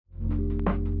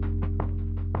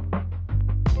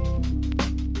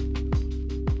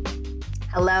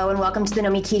Hello and welcome to the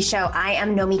Nomi Key Show. I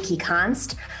am Nomi Key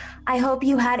Const. I hope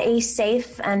you had a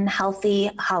safe and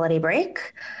healthy holiday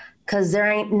break, because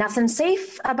there ain't nothing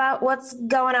safe about what's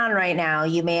going on right now.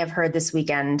 You may have heard this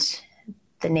weekend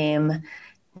the name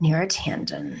Neera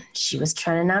Tanden. She was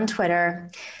trending on Twitter.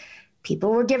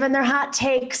 People were giving their hot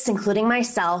takes, including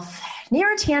myself.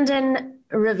 Neera Tanden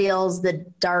reveals the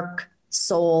dark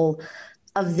soul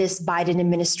of this Biden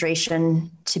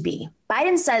administration to be.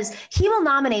 Biden says he will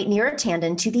nominate Neera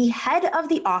Tanden to the head of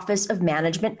the Office of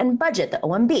Management and Budget, the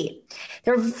OMB.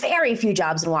 There are very few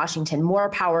jobs in Washington more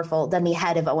powerful than the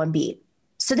head of OMB.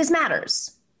 So this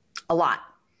matters a lot.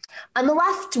 On the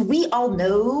left, we all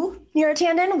know Neera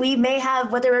Tanden. We may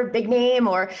have, whether a big name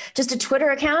or just a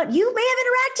Twitter account, you may have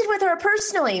interacted with her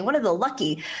personally, one of the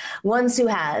lucky ones who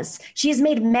has. She has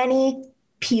made many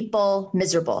people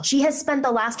miserable. She has spent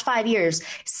the last 5 years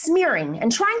smearing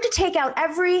and trying to take out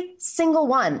every single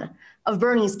one of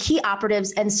Bernie's key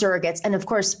operatives and surrogates, and of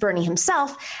course, Bernie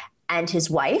himself and his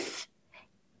wife,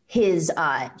 his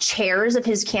chairs of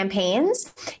his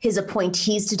campaigns, his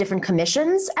appointees to different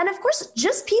commissions, and of course,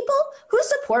 just people who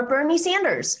support Bernie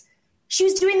Sanders. She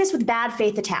was doing this with bad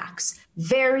faith attacks,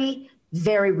 very,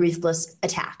 very ruthless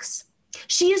attacks.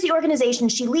 She used the organization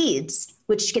she leads,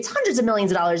 which gets hundreds of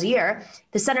millions of dollars a year,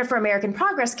 the Center for American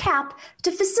Progress, CAP,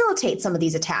 to facilitate some of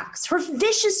these attacks. Her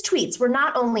vicious tweets were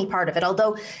not only part of it,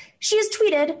 although she has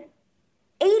tweeted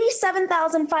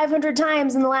 87,500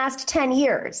 times in the last 10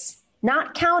 years,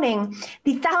 not counting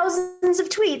the thousands of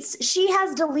tweets she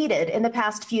has deleted in the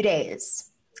past few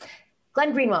days.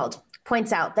 Glenn Greenwald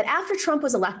points out that after Trump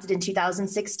was elected in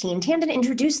 2016, Tanden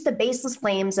introduced the baseless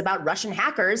claims about Russian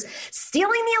hackers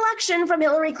stealing the election from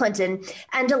Hillary Clinton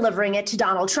and delivering it to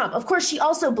Donald Trump. Of course, she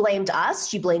also blamed us.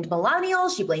 She blamed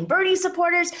millennials. She blamed Bernie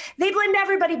supporters. They blamed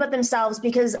everybody but themselves,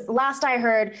 because last I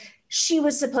heard, she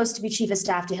was supposed to be chief of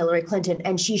staff to Hillary Clinton,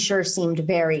 and she sure seemed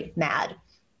very mad.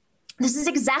 This is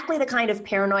exactly the kind of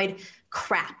paranoid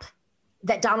crap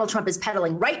that Donald Trump is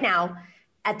peddling right now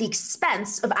at the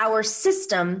expense of our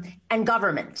system and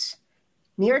government.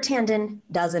 Neera Tanden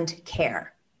doesn't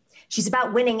care. She's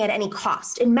about winning at any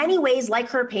cost, in many ways like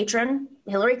her patron,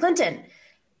 Hillary Clinton.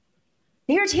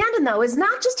 Neera Tanden, though, is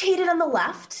not just hated on the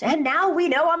left, and now we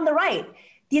know on the right.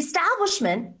 The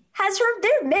establishment has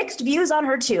their mixed views on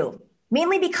her too,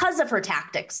 mainly because of her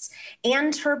tactics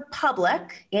and her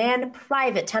public and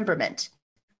private temperament.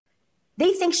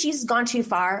 They think she's gone too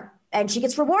far, and she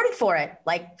gets rewarded for it,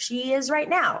 like she is right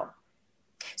now.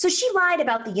 So she lied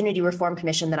about the Unity Reform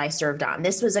Commission that I served on.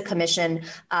 This was a commission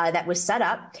that was set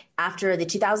up after the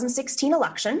 2016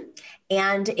 election,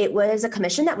 and it was a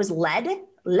commission that was led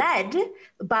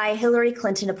by Hillary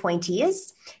Clinton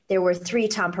appointees. There were three: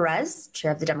 Tom Perez,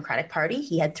 chair of the Democratic Party.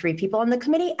 He had three people on the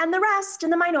committee, and the rest,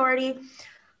 in the minority,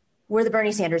 were the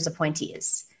Bernie Sanders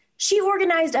appointees. She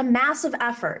organized a massive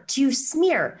effort to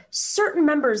smear certain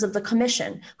members of the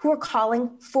commission who were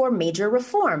calling for major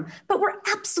reform, but were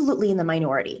absolutely in the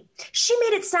minority. She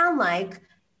made it sound like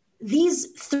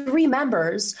these three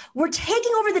members were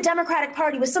taking over the Democratic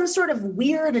Party with some sort of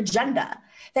weird agenda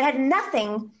that had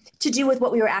nothing to do with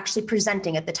what we were actually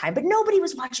presenting at the time. But nobody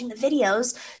was watching the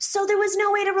videos, so there was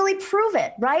no way to really prove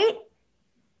it, right?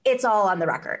 It's all on the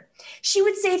record. She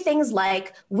would say things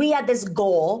like, we had this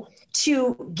goal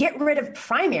to get rid of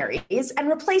primaries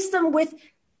and replace them with,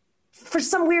 for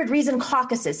some weird reason,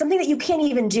 caucuses, something that you can't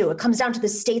even do. It comes down to the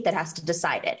state that has to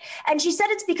decide it. And she said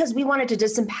it's because we wanted to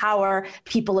disempower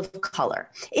people of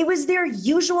color. It was their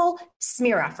usual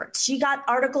smear efforts. She got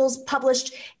articles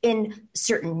published in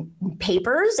certain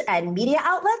papers and media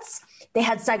outlets. They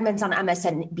had segments on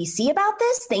MSNBC about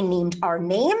this. They named our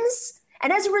names.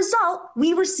 And as a result,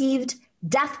 we received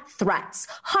death threats,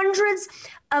 hundreds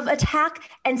of attack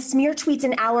and smear tweets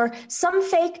an hour, some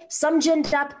fake, some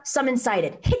ginned up, some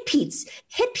incited. Hit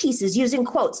pieces using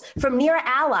quotes from Neera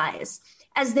allies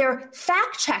as their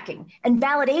fact-checking and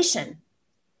validation.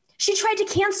 She tried to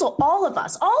cancel all of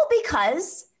us, all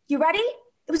because, you ready?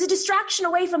 It was a distraction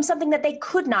away from something that they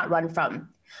could not run from.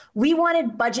 We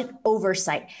wanted budget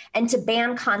oversight and to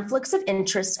ban conflicts of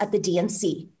interest at the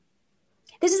DNC.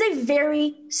 This is a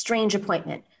very strange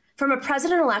appointment from a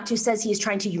president-elect who says he is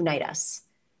trying to unite us.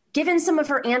 Given some of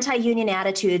her anti-union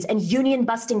attitudes and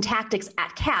union-busting tactics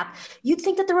at CAP, you'd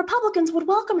think that the Republicans would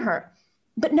welcome her.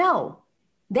 But no,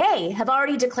 they have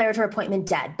already declared her appointment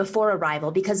dead before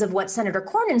arrival because of what Senator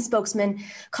Cornyn's spokesman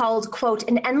called, quote,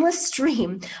 an endless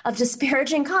stream of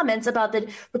disparaging comments about the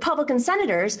Republican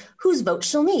senators whose vote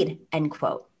she'll need, end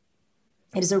quote.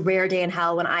 It is a rare day in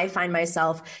hell when I find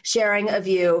myself sharing a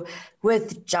view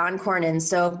with John Cornyn,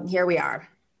 so here we are.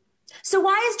 So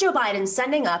why is Joe Biden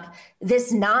sending up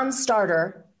this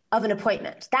non-starter of an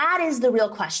appointment. That is the real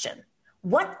question.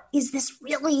 What is this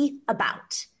really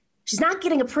about? She's not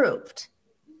getting approved.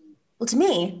 Well, to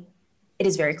me, it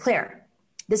is very clear.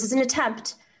 This is an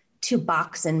attempt to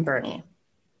box in Bernie.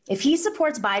 If he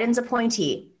supports Biden's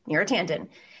appointee, Neera Tanden,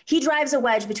 he drives a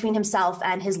wedge between himself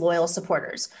and his loyal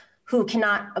supporters who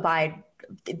cannot abide.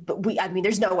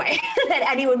 There's no way that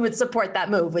anyone would support that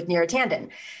move with Neera Tanden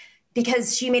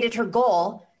because she made it her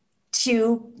goal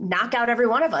to knock out every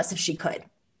one of us if she could.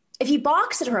 If he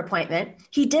balks at her appointment,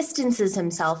 he distances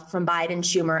himself from Biden,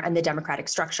 Schumer, and the Democratic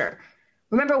structure.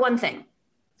 Remember one thing.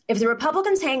 If the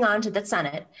Republicans hang on to the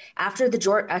Senate after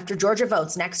Georgia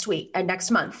votes next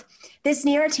month, this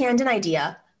Neera Tanden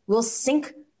idea will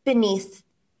sink beneath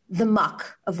the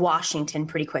muck of Washington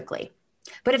pretty quickly.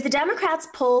 But if the Democrats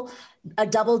pull a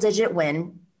double-digit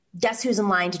win, guess who's in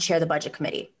line to chair the Budget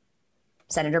Committee?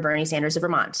 Senator Bernie Sanders of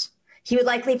Vermont. He would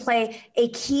likely play a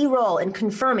key role in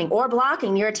confirming or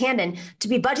blocking Neera Tanden to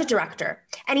be budget director.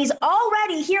 And he's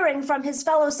already hearing from his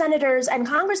fellow senators and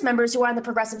Congress members who are on the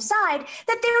progressive side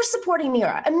that they're supporting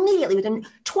Neera. Immediately, within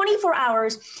 24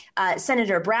 hours,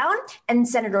 Senator Brown and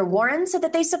Senator Warren said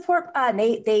that they support,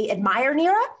 they admire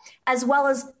Neera, as well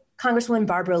as Congresswoman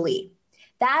Barbara Lee.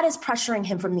 That is pressuring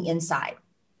him from the inside.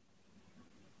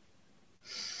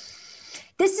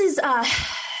 This is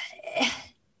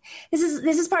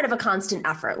part of a constant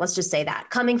effort, let's just say that,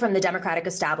 coming from the Democratic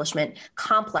establishment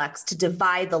complex to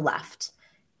divide the left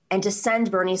and to send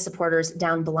Bernie supporters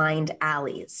down blind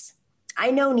alleys.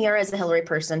 I know Neera is a Hillary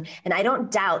person, and I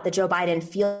don't doubt that Joe Biden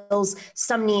feels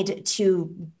some need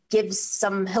to give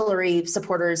some Hillary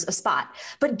supporters a spot.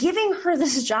 But giving her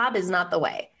this job is not the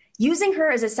way. Using her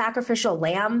as a sacrificial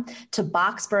lamb to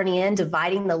box Bernie in,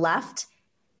 dividing the left,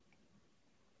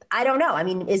 I don't know. I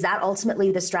mean, is that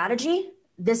ultimately the strategy?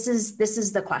 This is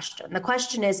the question. The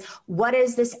question is, what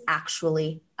is this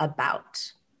actually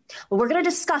about? Well, we're going to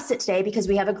discuss it today because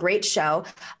we have a great show.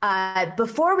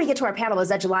 Before we get to our panel with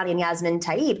Zaid, Jilani, and Yasmin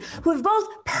Taib, who have both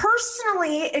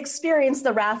personally experienced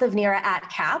the wrath of Neera at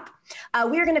CAP,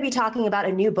 we're going to be talking about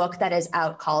a new book that is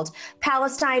out called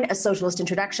Palestine, A Socialist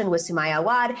Introduction with Sumaya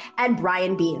Awad and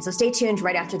Brian Bean. So stay tuned.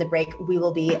 Right after the break, we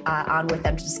will be on with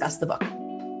them to discuss the book.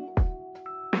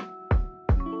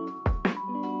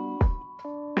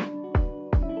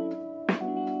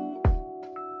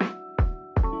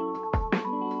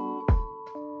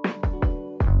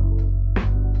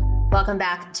 Welcome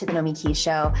back to the Nomi Key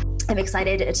Show. I'm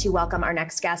excited to welcome our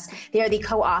next guests. They are the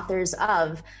co-authors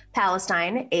of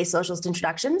Palestine, A Socialist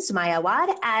Introduction, Sumaya Awad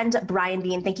and Brian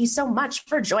Bean. Thank you so much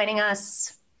for joining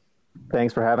us.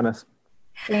 Thanks for having us.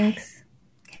 Thanks.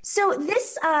 So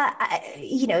this,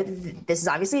 this is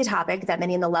obviously a topic that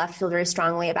many in the left feel very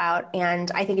strongly about,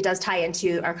 and I think it does tie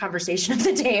into our conversation of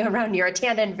the day around Neera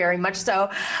Tanden, very much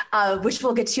so, which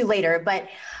we'll get to later. But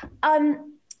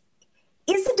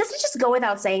does it just go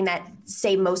without saying that,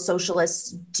 say, most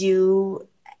socialists do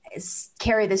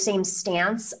carry the same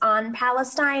stance on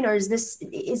Palestine, or is this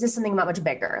something much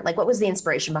bigger? Like, what was the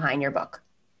inspiration behind your book?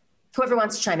 Whoever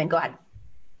wants to chime in, go ahead.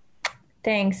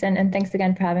 Thanks, and thanks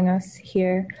again for having us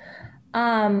here.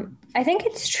 I think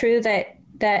it's true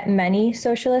that many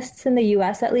socialists in the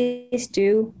U.S. at least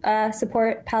do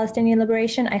support Palestinian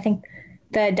liberation. I think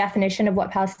the definition of what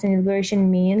Palestinian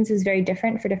liberation means is very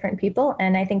different for different people.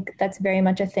 And I think that's very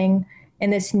much a thing in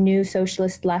this new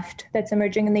socialist left that's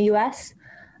emerging in the US.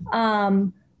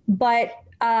 But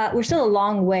we're still a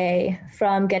long way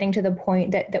from getting to the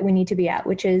point that we need to be at,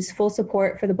 which is full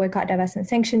support for the boycott, divestment,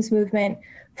 sanctions movement,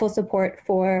 full support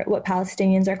for what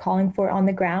Palestinians are calling for on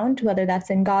the ground, whether that's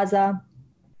in Gaza,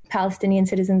 Palestinian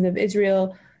citizens of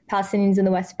Israel, Palestinians in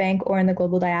the West Bank, or in the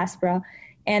global diaspora.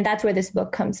 And that's where this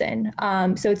book comes in.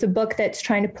 So it's a book that's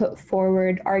trying to put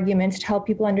forward arguments to help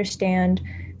people understand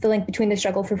the link between the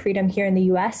struggle for freedom here in the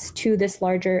US to this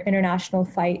larger international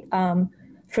fight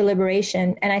for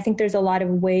liberation. And I think there's a lot of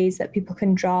ways that people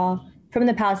can draw from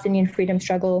the Palestinian freedom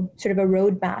struggle, sort of a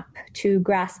roadmap to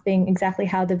grasping exactly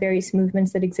how the various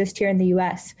movements that exist here in the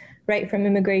US, right from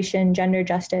immigration, gender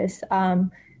justice,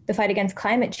 the fight against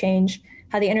climate change,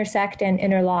 how they intersect and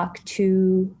interlock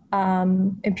to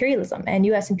imperialism, and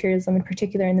U.S. imperialism in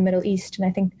particular in the Middle East. And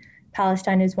I think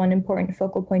Palestine is one important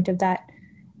focal point of that.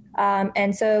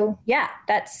 And so, yeah,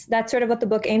 that's sort of what the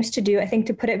book aims to do. I think,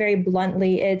 to put it very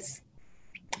bluntly, it's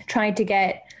trying to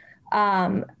get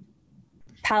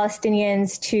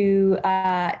Palestinians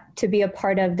to be a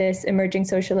part of this emerging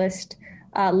socialist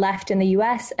left in the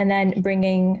U.S. and then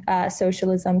bringing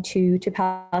socialism to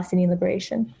Palestinian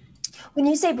liberation. When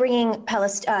you say bringing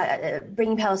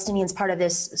Palestinians part of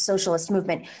this socialist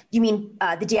movement, you mean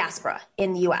the diaspora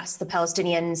in the U.S., the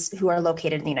Palestinians who are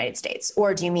located in the United States,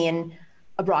 or do you mean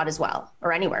abroad as well,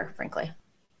 or anywhere, frankly.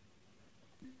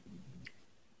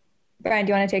 Brian,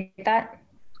 do you want to take that?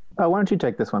 Why don't you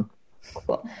take this one?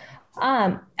 Cool.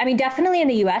 I mean, definitely in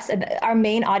the U.S., our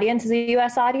main audience is a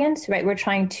U.S. audience, right? We're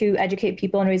trying to educate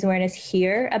people and raise awareness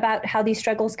here about how these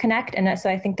struggles connect. And so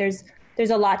I think there's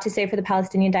a lot to say for the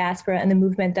Palestinian diaspora and the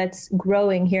movement that's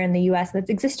growing here in the U.S. that's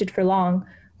existed for long,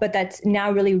 but that's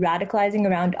now really radicalizing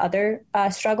around other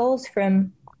struggles,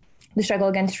 from the struggle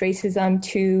against racism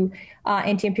to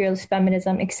anti-imperialist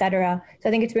feminism, et cetera. So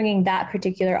I think it's bringing that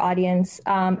particular audience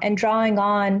and drawing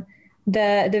on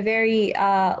the very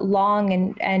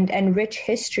long and rich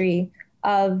history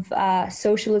of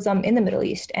socialism in the Middle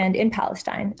East and in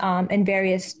Palestine, and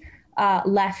various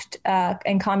left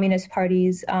and communist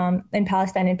parties in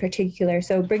Palestine in particular.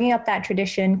 So bringing up that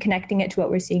tradition, connecting it to what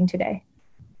we're seeing today.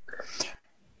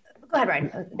 Go ahead,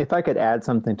 Brian. If I could add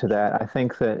something to that, I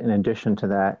think that in addition to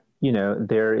that,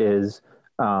 there is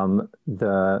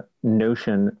the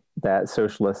notion that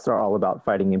socialists are all about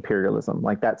fighting imperialism.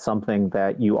 Like, that's something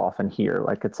that you often hear.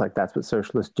 Like, it's like, that's what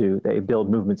socialists do. They build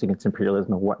movements against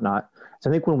imperialism and whatnot. So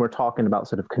I think when we're talking about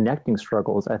sort of connecting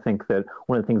struggles, I think that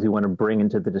one of the things we want to bring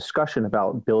into the discussion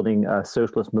about building a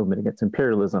socialist movement against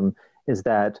imperialism is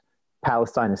that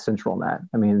Palestine is central in that.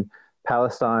 I mean,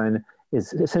 Palestine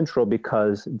is central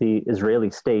because the Israeli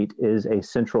state is a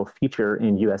central feature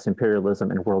in U.S.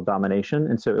 imperialism and world domination.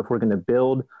 And so if we're going to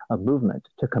build a movement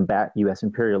to combat U.S.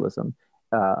 imperialism,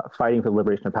 fighting for the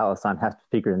liberation of Palestine has to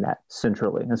figure in that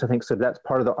centrally. And so I think that's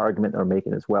part of the argument they're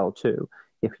making as well, too.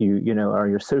 If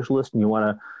you're socialist and you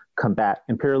want to combat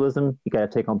imperialism, you got to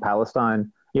take on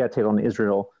Palestine, you got to take on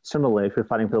Israel. Similarly, if you're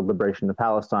fighting for the liberation of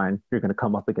Palestine, you're going to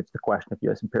come up against the question of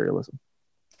U.S. imperialism.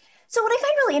 So what I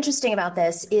find really interesting about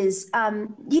this is,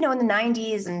 in the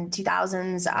 90s and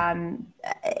 2000s,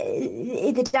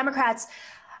 the Democrats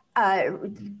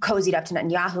cozied up to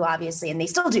Netanyahu, obviously, and they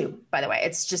still do, by the way.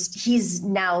 It's just he's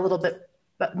now a little bit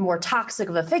more toxic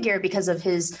of a figure because of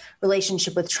his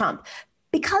relationship with Trump.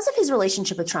 Because of his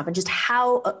relationship with Trump and just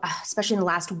how, especially in the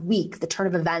last week, the turn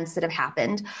of events that have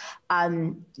happened,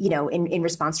 in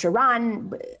response to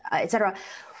Iran, et cetera,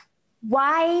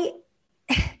 why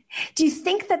do you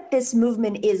think that this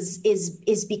movement is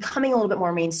becoming a little bit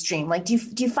more mainstream? Like, do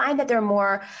you find that there are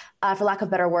more, for lack of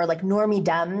a better word, like normie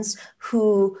Dems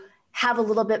who have a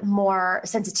little bit more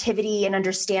sensitivity and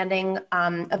understanding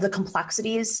of the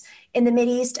complexities in the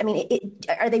Mideast? I mean,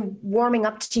 are they warming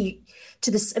up to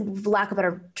this, for lack of a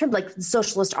better term, like the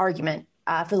socialist argument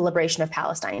for the liberation of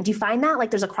Palestine? Do you find that like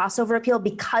there's a crossover appeal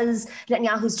because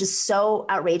Netanyahu's just so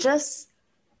outrageous?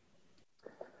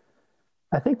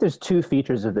 I think there's two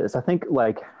features of this. I think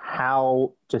like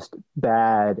how just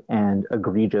bad and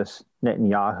egregious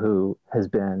Netanyahu has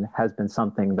been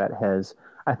something that has,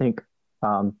 I think,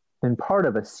 been part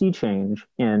of a sea change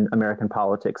in American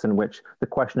politics, in which the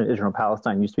question of Israel and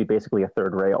Palestine used to be basically a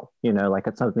third rail, like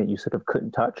it's something that you sort of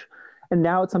couldn't touch. And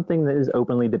now it's something that is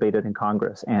openly debated in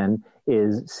Congress and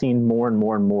is seen more and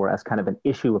more and more as kind of an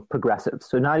issue of progressives.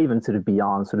 So not even sort of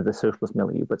beyond sort of the socialist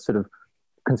milieu, but sort of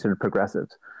considered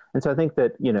progressives. And so I think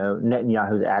that,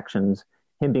 Netanyahu's actions,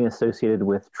 him being associated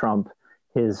with Trump,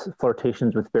 his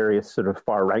flirtations with various sort of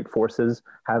far-right forces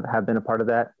have been a part of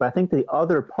that. But I think the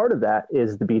other part of that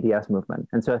is the BDS movement.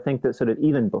 And so I think that sort of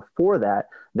even before that,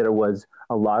 there was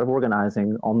a lot of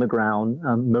organizing on the ground,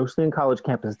 mostly in college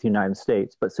campuses of the United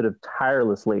States, but sort of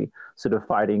tirelessly sort of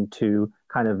fighting to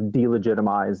kind of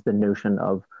delegitimize the notion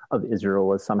of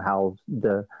Israel as somehow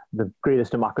the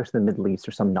greatest democracy in the Middle East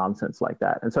or some nonsense like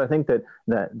that. And so I think that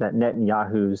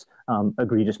Netanyahu's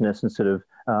egregiousness and sort of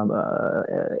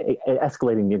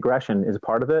escalating the aggression is a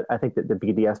part of it. I think that the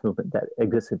BDS movement that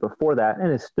existed before that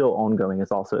and is still ongoing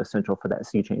is also essential for that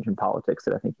sea change in politics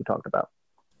that I think you talked about.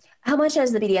 How much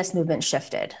has the BDS movement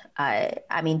shifted? Are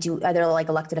there like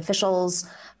elected officials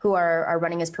who are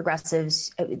running as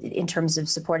progressives in terms of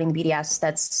supporting the BDS?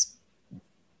 That's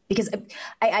because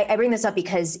I bring this up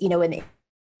because, in the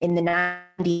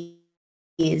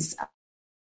 90s,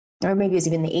 or maybe it was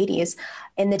even the 80s,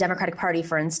 in the Democratic Party,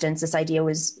 for instance, this idea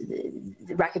was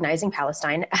recognizing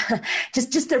Palestine.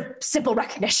 just the simple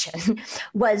recognition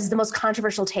was the most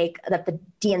controversial take that the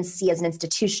DNC as an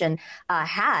institution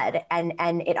had.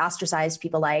 And it ostracized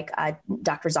people like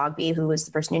Dr. Zogby, who was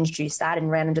the person who introduced that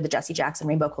and ran under the Jesse Jackson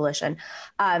Rainbow Coalition,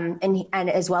 and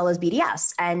as well as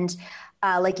BDS. And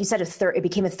like you said, it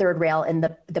became a third rail in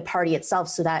the party itself,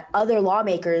 so that other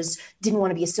lawmakers didn't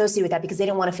want to be associated with that because they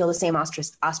didn't want to feel the same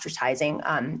ostracizing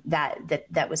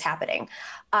that was happening.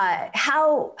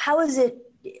 How is it?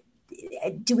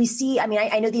 Do we see? I mean,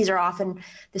 I know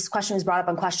this question is brought up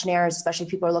on questionnaires, especially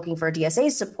if people are looking for DSA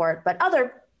support, but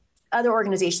other other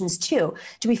organizations too.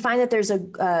 Do we find that there's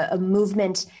a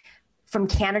movement from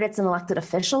candidates and elected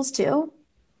officials too?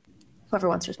 Whoever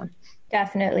wants to respond.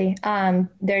 Definitely.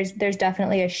 There's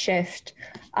definitely a shift.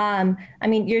 I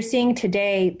mean, you're seeing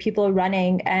today people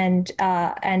running and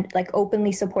like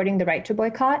openly supporting the right to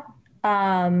boycott.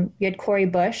 You had Cori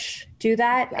Bush do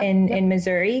that in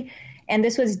Missouri. And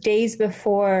this was days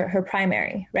before her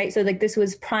primary, right? So like this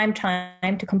was prime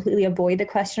time to completely avoid the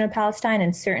question of Palestine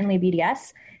and certainly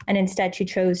BDS. And instead she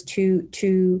chose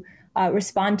to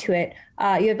respond to it.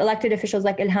 You have elected officials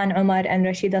like Ilhan Omar and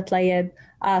Rashida Tlaib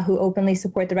who openly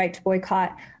support the right to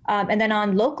boycott. And then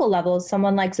on local levels,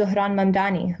 someone like Zohran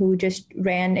Mamdani, who just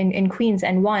ran in Queens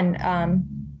and won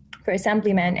for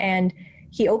assemblyman. And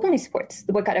he openly supports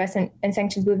the boycott, divestment, and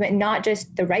sanctions movement, not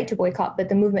just the right to boycott, but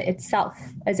the movement itself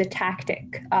as a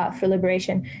tactic for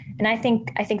liberation. And I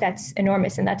think that's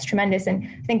enormous and that's tremendous. And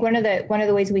I think one of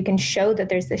the ways we can show that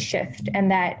there's this shift and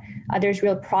that there's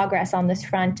real progress on this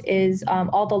front is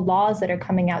all the laws that are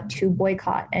coming out to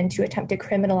boycott and to attempt to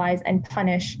criminalize and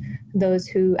punish those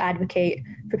who advocate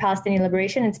for Palestinian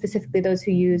liberation, and specifically those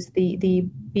who use the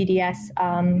BDS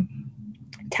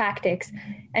tactics.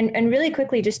 And really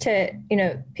quickly, just to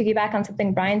piggyback on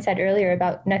something Brian said earlier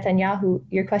about Netanyahu,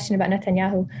 your question about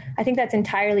Netanyahu, I think that's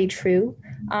entirely true,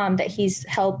 that he's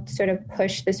helped sort of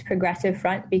push this progressive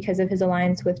front because of his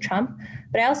alliance with Trump.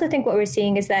 But I also think what we're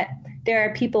seeing is that there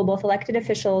are people, both elected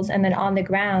officials and then on the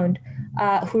ground,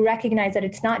 who recognize that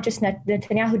it's not just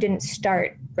Netanyahu didn't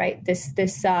start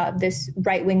this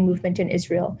right-wing movement in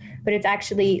Israel, but it's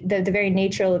actually the very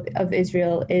nature of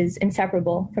Israel is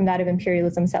inseparable from that of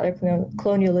imperialism, settler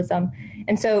colonialism.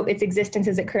 And so its existence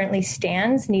as it currently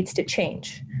stands needs to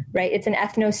change, right? It's an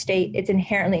ethno-state. It's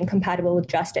inherently incompatible with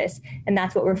justice. And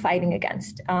that's what we're fighting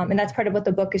against. And that's part of what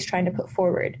the book is trying to put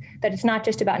forward, that it's not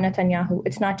just about Netanyahu.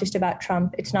 It's not just about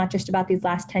Trump. It's not just about these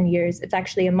last 10 years. It's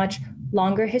actually a much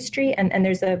longer history, and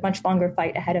there's a much longer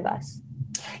fight ahead of us.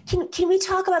 Can we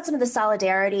talk about some of the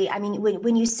solidarity? I mean,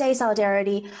 when you say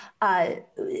solidarity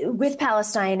with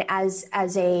Palestine as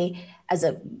a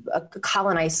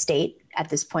colonized state at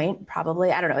this point,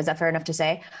 probably, I don't know, is that fair enough to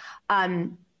say?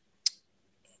 You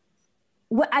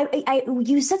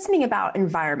said something about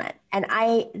environment, and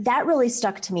that really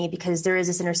stuck to me because there is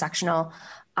this intersectional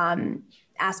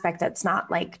aspect that's not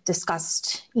like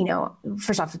discussed,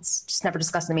 first off, it's just never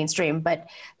discussed in the mainstream, but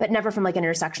never from like an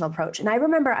intersectional approach. And I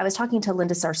remember I was talking to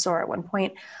Linda Sarsour at one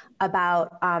point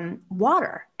about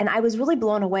water, and I was really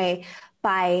blown away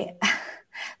by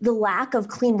the lack of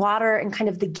clean water and kind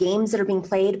of the games that are being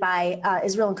played by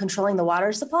Israel in controlling the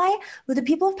water supply with the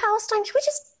people of Palestine. Can we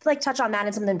just like touch on that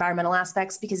and some of the environmental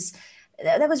aspects? Because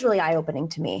that was really eye-opening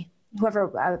to me.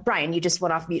 Whoever, Brian, you just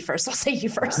went off mute first. I'll say you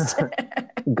first.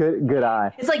 Good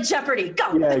eye. It's like Jeopardy.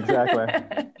 Go. Yeah, exactly.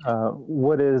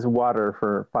 What is water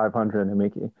for 500 and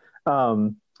Mickey?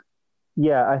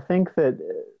 I think that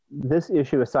this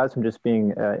issue, aside from just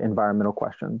being an environmental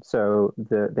question, so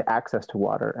the access to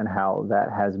water and how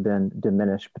that has been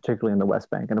diminished, particularly in the West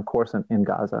Bank and of course in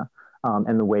Gaza,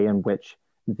 and the way in which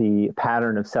the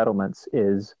pattern of settlements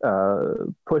is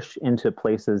pushed into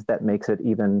places that makes it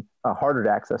even harder to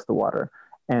access the water.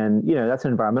 And, that's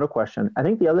an environmental question. I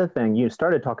think the other thing, you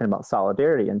started talking about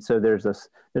solidarity. And so there's a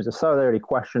solidarity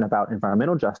question about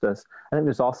environmental justice. I think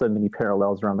there's also many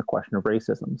parallels around the question of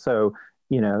racism. So,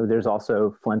 there's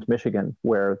also Flint, Michigan,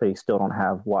 where they still don't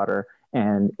have water,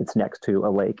 and it's next to a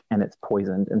lake and it's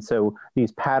poisoned. And so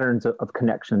these patterns of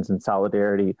connections and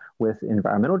solidarity with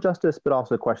environmental justice, but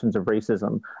also questions of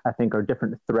racism, I think are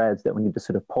different threads that we need to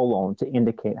sort of pull on to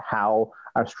indicate how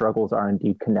our struggles are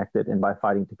indeed connected, and by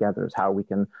fighting together is how we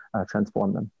can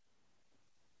transform them.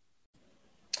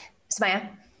 Sumaya,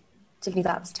 do you have any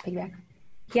thoughts to piggyback?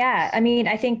 Yeah, I mean,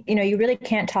 I think, you really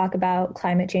can't talk about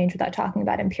climate change without talking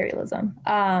about imperialism.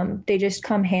 They just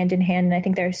come hand in hand. And I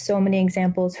think there are so many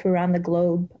examples from around the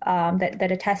globe that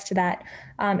attest to that.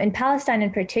 In Palestine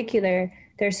in particular,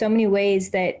 there are so many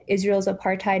ways that Israel's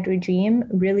apartheid regime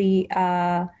really,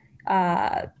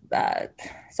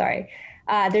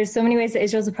 there's so many ways that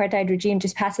Israel's apartheid regime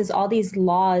just passes all these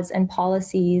laws and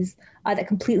policies that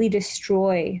completely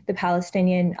destroy the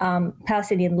Palestinian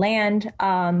land,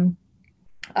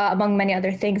 among many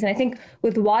other things. And I think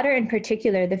with water in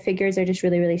particular, the figures are just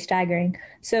really, really staggering.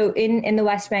 So in the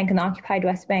West Bank, in the occupied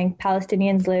West Bank,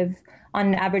 Palestinians live on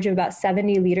an average of about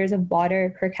 70 liters of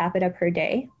water per capita per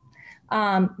day.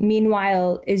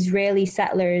 Meanwhile, Israeli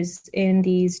settlers in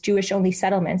these Jewish-only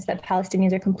settlements that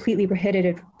Palestinians are completely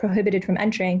prohibited from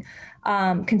entering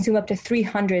consume up to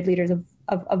 300 liters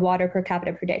of water per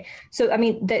capita per day. So, I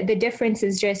mean, the difference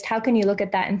is just how can you look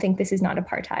at that and think this is not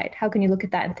apartheid? How can you look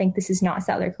at that and think this is not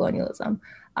settler colonialism?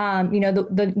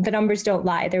 The numbers don't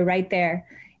lie. They're right there.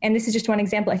 And this is just one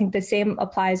example. I think the same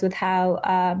applies with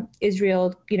how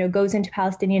Israel, goes into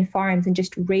Palestinian farms and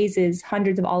just raises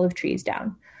hundreds of olive trees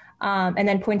down. And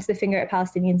then points the finger at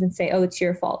Palestinians and say, oh, it's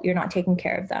your fault. You're not taking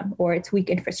care of them, or it's weak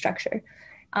infrastructure.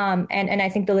 And I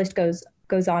think the list goes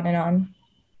on and on.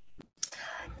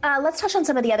 Let's touch on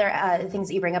some of the other things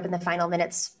that you bring up in the final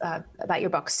minutes about your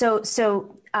book. So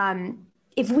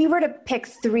if we were to pick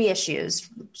 3 issues,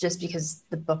 just because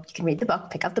the book, you can read the book,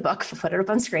 pick up the book, put it up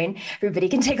on screen, everybody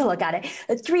can take a look at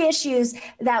it. 3 issues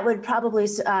that would probably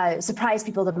surprise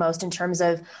people the most in terms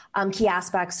of key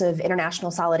aspects of international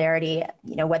solidarity,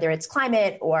 whether it's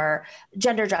climate or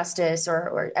gender justice,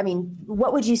 or I mean,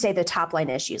 what would you say the top line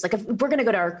issues? Like if we're going to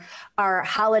go to our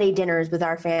holiday dinners with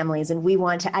our families and we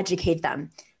want to educate them,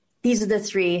 these are the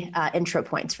 3 intro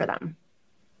points for them.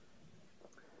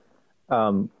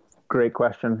 Great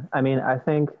question. I mean, I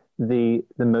think the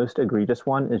most egregious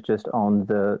one is just on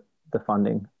the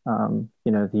funding.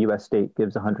 The U.S. state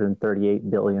gives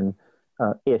 138 billion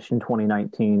ish in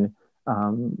 2019,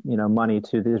 money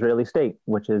to the Israeli state,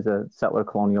 which is a settler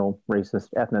colonial racist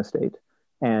ethno state.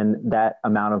 And that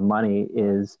amount of money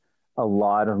is a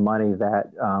lot of money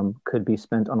that could be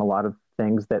spent on a lot of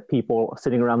things that people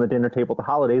sitting around the dinner table at the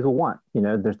holidays will want.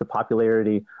 There's the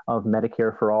popularity of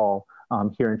Medicare for all.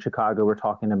 Here in Chicago, we're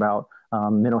talking about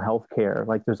mental health care.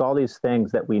 Like there's all these things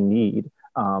that we need.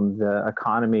 The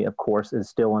economy, of course, is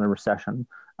still in a recession.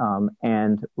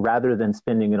 And rather than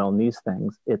spending it on these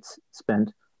things, it's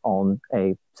spent on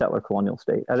a settler colonial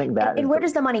state. I think that. And where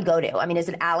does the money go to? I mean, is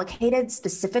it allocated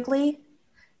specifically?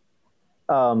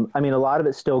 I mean, a lot of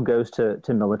it still goes to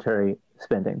military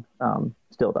spending,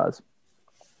 still does.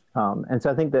 And so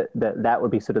I think that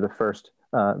would be sort of the first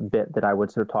bit that I would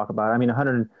sort of talk about. I mean,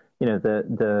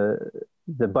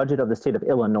 the budget of the state of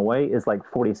Illinois is like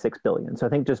 46 billion. So I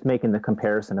think just making the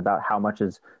comparison about how much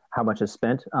is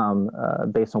spent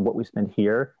based on what we spend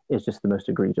here is just the most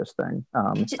egregious thing.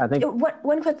 I think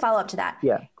one quick follow up to that.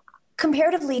 Yeah.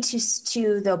 Comparatively to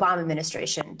the Obama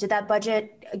administration, did that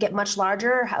budget get much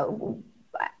larger?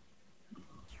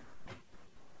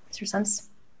 What's your sense?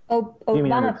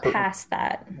 Obama passed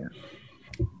that.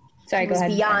 Yeah. Sorry, go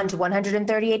ahead. Beyond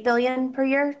 138 billion per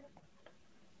year.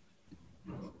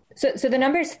 So the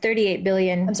number is $38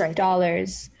 billion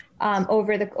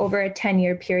over a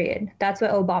 10-year period. That's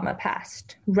what Obama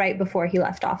passed right before he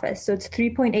left office. So it's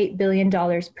 $3.8 billion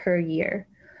per year,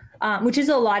 which is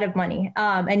a lot of money,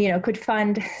 and could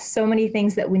fund so many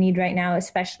things that we need right now,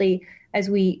 especially as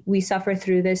we suffer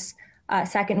through this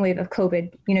second wave of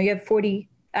COVID. You have 40.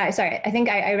 I think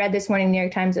I read this morning in the New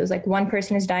York Times, it was like 1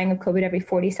 person is dying of COVID every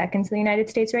 40 seconds in the United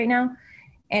States right now.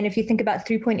 And if you think about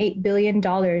 $3.8 billion,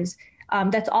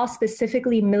 that's all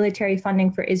specifically military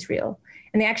funding for Israel.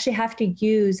 And they actually have to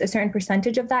use a certain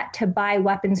percentage of that to buy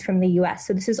weapons from the US.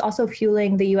 So this is also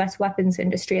fueling the US weapons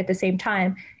industry at the same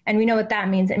time. And we know what that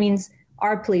means. It means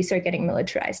our police are getting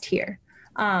militarized here.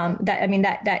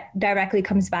 That directly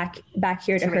comes back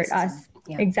here to hurt us.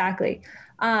 Yeah. Exactly.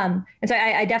 And so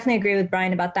I definitely agree with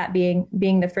Brian about that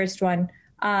being the first one.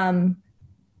 And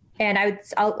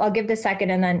I'll give the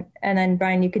second, and then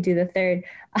Brian, you could do the third.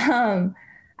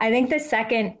 I think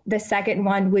the second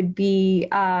one would be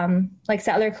like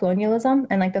settler colonialism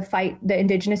and like the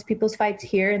indigenous people's fights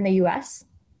here in the U.S.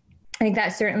 I think that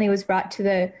certainly was brought to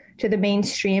the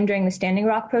mainstream during the Standing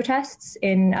Rock protests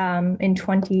in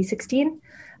 2016.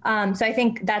 So I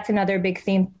think that's another big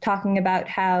theme, talking about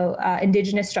how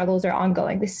indigenous struggles are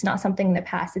ongoing. This is not something in the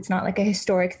past. It's not like a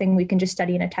historic thing we can just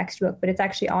study in a textbook, but it's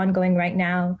actually ongoing right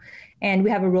now. And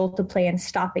we have a role to play in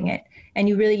stopping it. And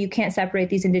you can't separate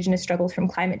these indigenous struggles from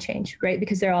climate change, right?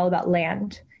 Because they're all about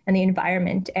land and the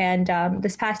environment. And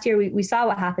this past year, we saw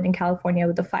what happened in California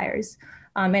with the fires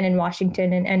and in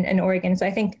Washington and Oregon. So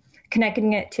I think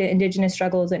connecting it to indigenous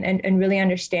struggles and really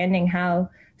understanding how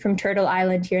from Turtle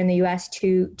Island here in the U.S.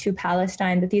 to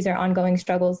Palestine, that these are ongoing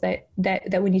struggles that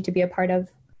we need to be a part of.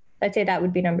 I'd say that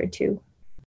would be number 2.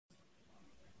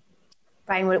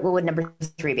 Brian, what would number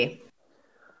 3 be?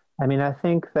 I mean, I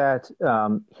think that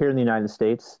here in the United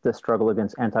States, the struggle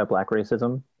against anti-Black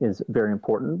racism is very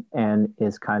important and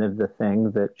is kind of the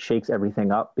thing that shakes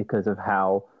everything up because of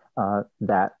how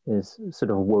that is sort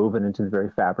of woven into the very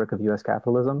fabric of U.S.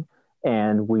 capitalism.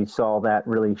 And we saw that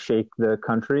really shake the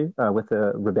country with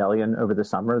the rebellion over the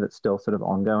summer that's still sort of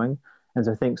ongoing. And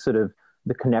so I think sort of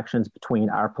the connections between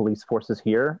our police forces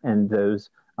here and those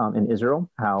in Israel,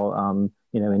 how,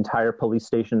 entire police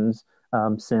stations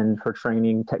send for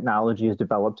training, technology is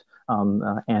developed,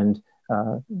 and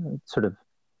sort of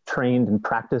trained and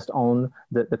practiced on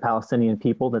the Palestinian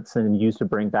people that's then used to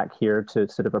bring back here to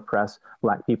sort of oppress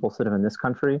Black people sort of in this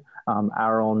country.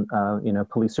 Our own,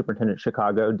 police superintendent in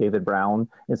Chicago, David Brown,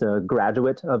 is a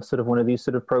graduate of sort of one of these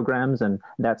sort of programs, and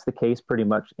that's the case pretty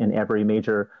much in every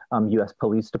major U.S.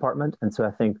 police department. And so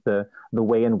I think the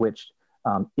way in which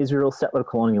Israel's settler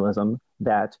colonialism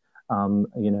that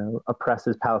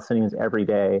oppresses Palestinians every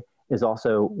day is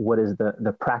also what is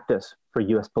the practice for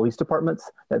U.S. police departments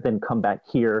that then come back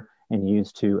here and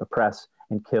use to oppress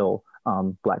and kill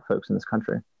Black folks in this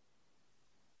country.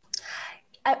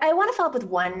 I want to follow up with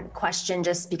one question,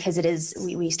 just because it is,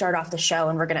 we start off the show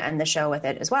and we're going to end the show with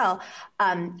it as well,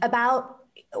 about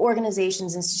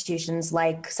organizations, institutions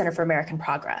like Center for American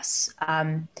Progress.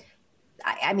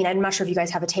 I mean, I'm not sure if you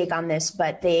guys have a take on this,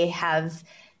 but they have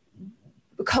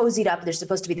cozied up. They're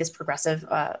supposed to be this progressive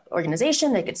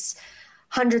organization that gets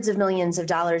hundreds of millions of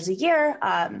dollars a year.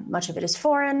 Much of it is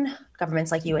foreign,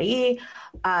 governments like UAE,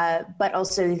 but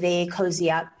also they cozy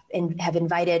up and have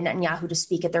invited Netanyahu to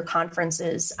speak at their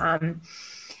conferences. And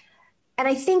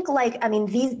I think,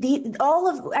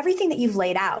 everything that you've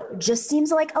laid out just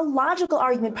seems like a logical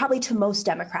argument, probably to most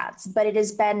Democrats, but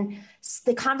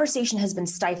the conversation has been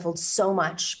stifled so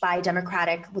much by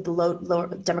with the low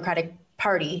Democratic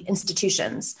Party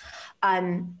institutions,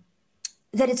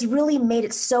 that it's really made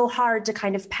it so hard to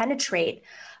kind of penetrate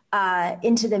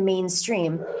into the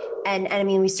mainstream. And I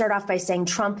mean, we start off by saying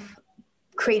Trump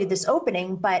created this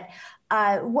opening, but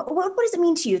what does it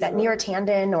mean to you that Neera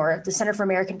Tanden or the Center for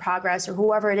American Progress or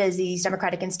whoever it is, these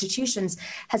democratic institutions,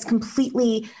 has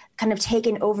completely kind of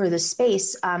taken over the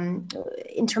space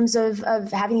in terms of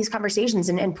having these conversations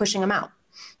and pushing them out?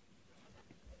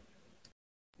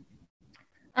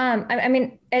 I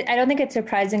mean, I don't think it's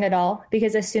surprising at all,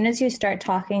 because as soon as you start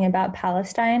talking about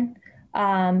Palestine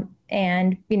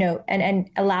and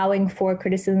allowing for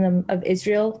criticism of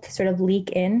Israel to sort of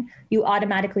leak in, you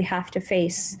automatically have to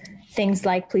face things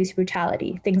like police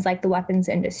brutality, things like the weapons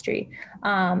industry,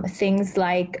 things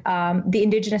like the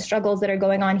indigenous struggles that are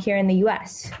going on here in the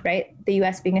U.S., right? The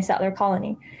U.S. being a settler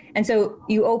colony. And so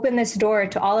you open this door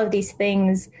to all of these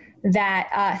things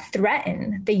that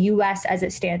threaten the U.S. as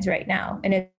it stands right now.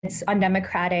 And it's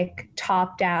undemocratic,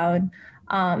 top-down,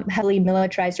 heavily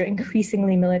militarized or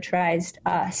increasingly militarized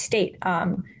state,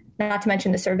 not to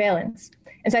mention the surveillance.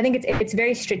 And so I think it's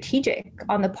very strategic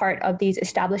on the part of these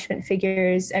establishment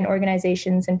figures and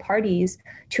organizations and parties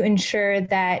to ensure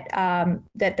that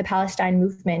that the Palestine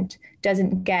movement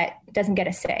doesn't get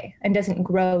a say and doesn't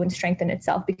grow and strengthen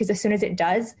itself. Because as soon as it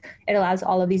does, it allows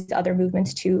all of these other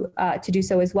movements to do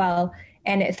so as well,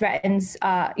 and it threatens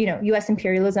U.S.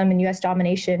 imperialism and U.S.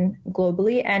 domination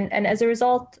globally, and as a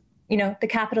result, the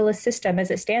capitalist system as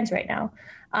it stands right now.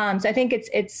 So I think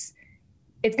it's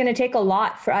going to take a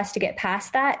lot for us to get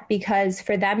past that, because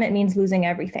for them, it means losing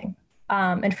everything.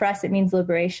 And for us, it means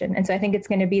liberation. And so I think it's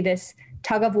going to be this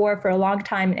tug of war for a long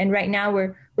time. And right now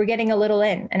we're getting a little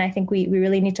in. And I think we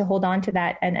really need to hold on to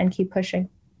that and keep pushing.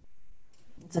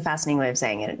 It's a fascinating way of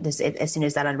saying it. As soon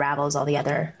as that unravels, all the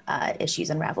other issues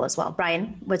unravel as well.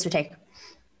 Brian, what's your take?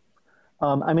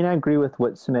 I mean, I agree with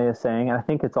what Sumaya is saying. And I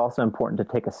think it's also important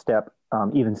to take a step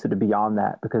even sort of beyond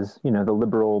that, because, the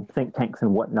liberal think tanks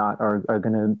and whatnot are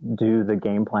going to do the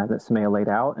game plan that Sumaya laid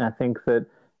out. And I think that,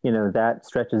 that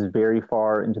stretches very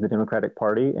far into the Democratic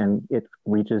Party, and it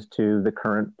reaches to the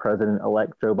current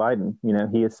president-elect Joe Biden.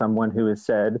 He is someone who has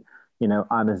said,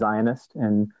 I'm a Zionist.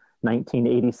 In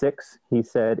 1986, he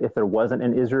said, if there wasn't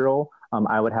an Israel,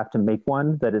 I would have to make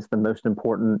one. That is the most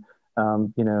important,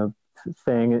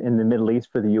 thing in the Middle East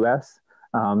for the U.S.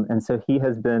 And so he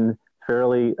has been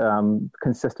fairly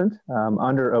consistent.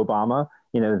 Under Obama,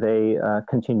 they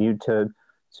continued to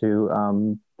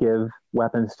give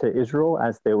weapons to Israel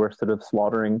as they were sort of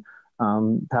slaughtering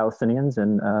Palestinians.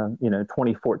 In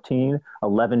 2014,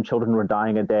 11 children were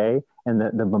dying a day in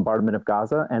the bombardment of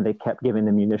Gaza, and they kept giving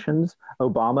them munitions.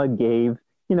 Obama gave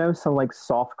some like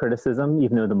soft criticism,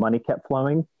 even though the money kept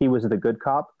flowing. He was the good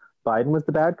cop. Biden was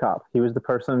the bad cop. He was the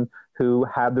person who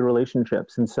had the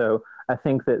relationships. And so I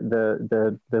think that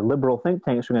the liberal think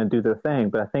tanks are going to do their thing,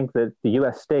 but I think that the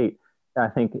U.S. state, I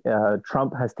think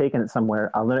Trump has taken it somewhere.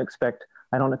 I don't expect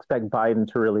Biden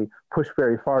to really push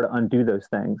very far to undo those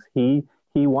things. He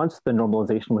wants the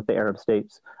normalization with the Arab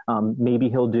states. Maybe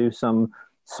he'll do some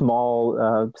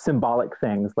small symbolic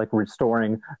things like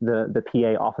restoring the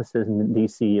PA offices in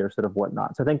DC or sort of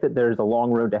whatnot. So I think that there's a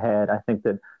long road ahead. I think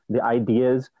that the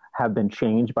ideas have been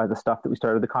changed by the stuff that we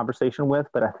started the conversation with,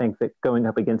 but I think that going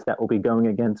up against that will be going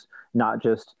against not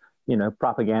just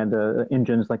propaganda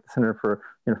engines like the Center for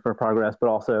Progress, but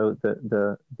also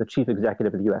the chief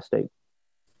executive of the U.S. state.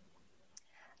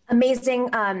 Amazing.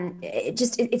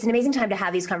 It's an amazing time to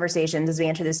have these conversations as we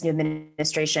enter this new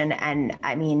administration. And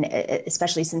I mean,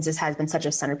 especially since this has been such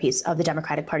a centerpiece of the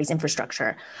Democratic Party's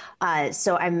infrastructure.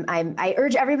 So I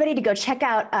urge everybody to go check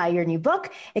out your new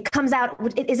book. It comes out.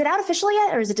 Is it out officially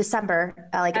yet, or is it December?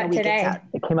 Like in a week today. it's out.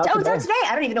 It came out Oh, today. it's out today.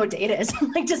 I don't even know what day it is.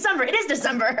 Like December. It is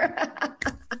December.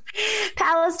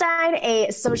 Palestine,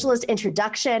 a Socialist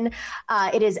Introduction.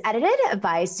 It is edited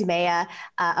by Sumaya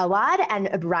Awad and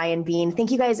Brian Bean.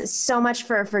 Thank you guys so much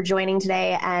for joining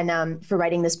today and for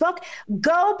writing this book.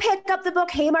 Go pick up the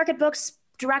book, Haymarket Books,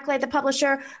 directly at the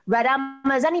publisher. Red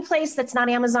Emma's, any place that's not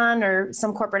Amazon or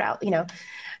some corporate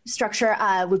structure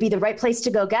would be the right place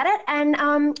to go get it and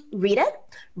read it,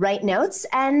 write notes,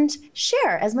 and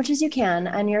share as much as you can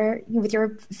with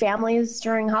your families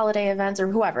during holiday events or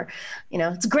whoever.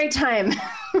 It's a great time,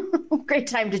 great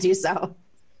time to do so.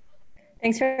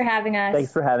 Thanks for having us.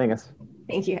 Thanks for having us.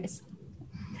 Thank you, guys.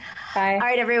 Bye. All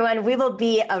right, everyone. We will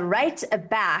be right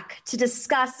back to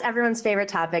discuss everyone's favorite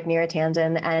topic, Neera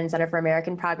Tanden and Center for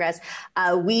American Progress.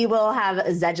 We will have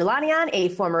Zaid Jilani on, a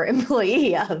former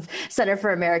employee of Center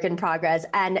for American Progress,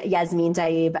 and Yasmin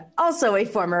Taib, also a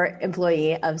former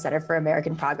employee of Center for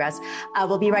American Progress.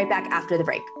 We'll be right back after the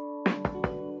break.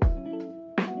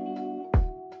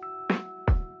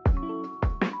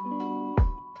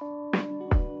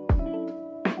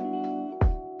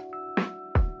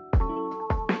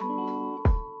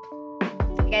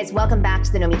 Guys, welcome back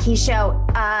to the Nomi Key Show.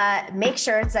 Make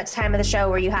sure it's that time of the show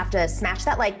where you have to smash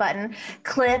that like button,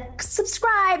 click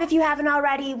subscribe if you haven't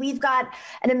already. We've got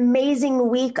an amazing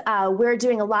week. We're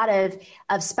doing a lot of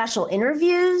special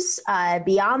interviews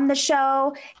beyond the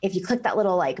show. If you click that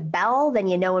little bell, then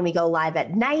you know when we go live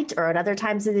at night or at other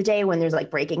times of the day when there's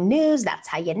breaking news. That's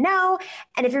how you know.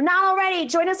 And if you're not already,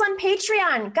 join us on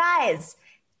Patreon. Guys,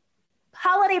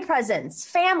 holiday presents,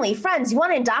 family, friends, you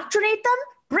want to indoctrinate them?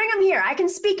 Bring them here. I can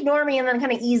speak normie and then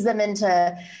kind of ease them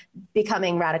into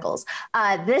becoming radicals.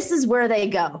 This is where they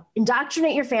go.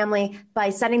 Indoctrinate your family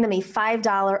by sending them a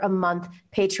 $5 a month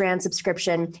Patreon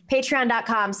subscription.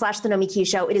 Patreon.com/The Nomi Key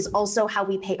Show. It is also how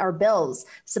we pay our bills.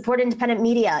 Support independent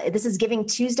media. This is Giving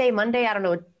Tuesday, Monday. I don't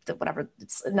know, whatever.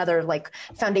 It's another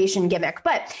foundation gimmick.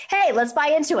 But hey, let's buy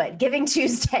into it. Giving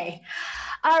Tuesday.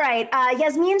 All right.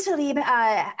 Yasmin Talib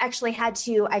actually had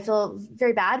to, I feel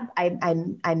very bad.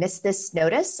 I missed this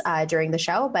notice during the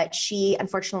show, but she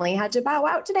unfortunately had to bow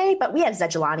out today. But we have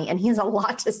Zaid Jilani, and he has a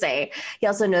lot to say. He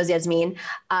also knows Yasmin.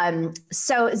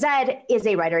 So Zaid is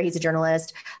a writer. He's a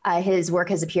journalist. His work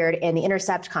has appeared in The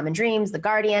Intercept, Common Dreams, The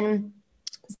Guardian.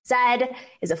 Zaid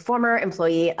is a former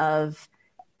employee of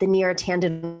the Neera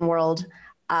Tanden world.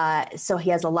 So he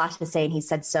has a lot to say, and he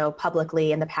said so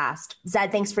publicly in the past.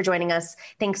 Zaid, thanks for joining us.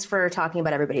 Thanks for talking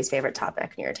about everybody's favorite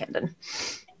topic, Neera Tanden.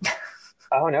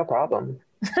 Oh, no problem.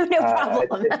 No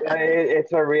problem.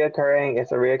 It's a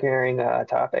reoccurring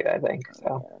topic, I think.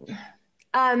 So.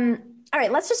 All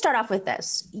right, let's just start off with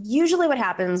this. Usually what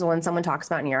happens when someone talks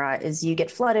about Neera is you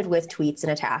get flooded with tweets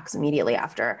and attacks immediately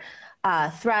after.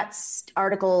 Threats,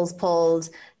 articles pulled,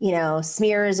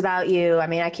 smears about you. I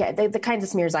mean, I can't, the kinds of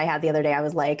smears I had the other day, I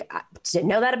was like, I didn't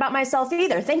know that about myself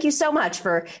either. Thank you so much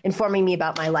for informing me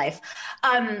about my life.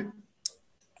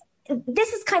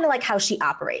 This is kind of like how she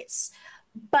operates,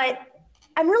 but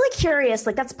I'm really curious,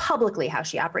 that's publicly how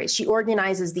she operates. She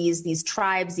organizes these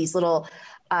tribes, these little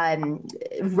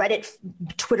Reddit,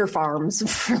 Twitter farms,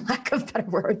 for lack of a better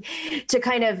word, to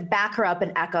kind of back her up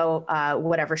and echo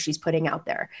whatever she's putting out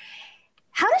there.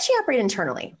 How does she operate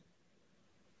internally?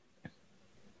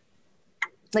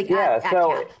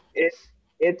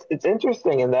 It's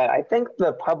interesting in that I think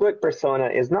the public persona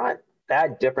is not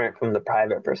that different from the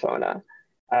private persona.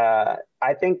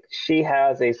 I think she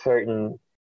has a certain,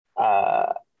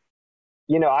 I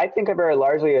think of her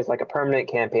largely as a permanent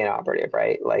campaign operative,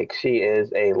 right? She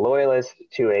is a loyalist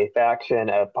to a faction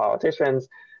of politicians.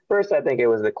 First, I think it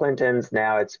was the Clintons.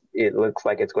 Now it looks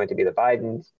like it's going to be the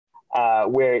Bidens.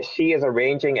 Where she is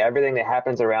arranging everything that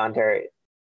happens around her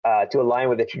to align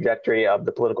with the trajectory of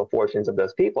the political fortunes of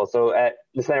those people. So at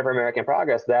the Center for American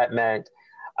Progress, that meant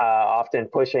often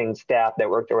pushing staff that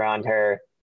worked around her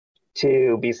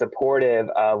to be supportive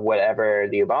of whatever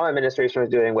the Obama administration was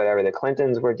doing, whatever the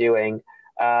Clintons were doing.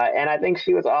 And I think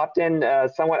she was often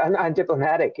somewhat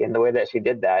undiplomatic in the way that she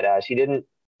did that. She didn't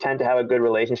tend to have a good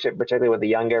relationship, particularly with the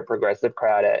younger progressive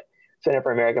crowd at Center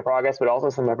for American Progress, but also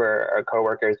some of her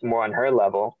coworkers more on her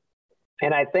level.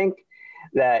 And I think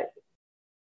that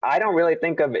I don't really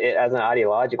think of it as an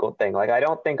ideological thing. I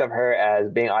don't think of her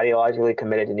as being ideologically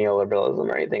committed to neoliberalism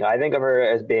or anything. I think of her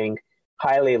as being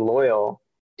highly loyal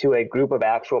to a group of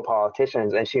actual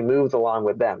politicians, and she moves along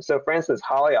with them. So, for instance,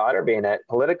 Holly Otterbein at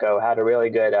Politico had a really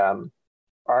good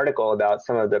article about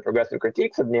some of the progressive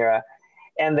critiques of Neera,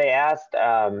 and they asked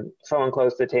someone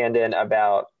close to Tanden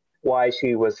about why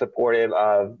she was supportive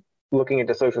of looking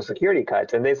into Social Security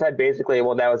cuts. And they said basically,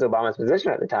 well, that was Obama's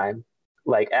position at the time.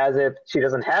 Like, as if she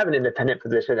doesn't have an independent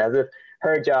position, as if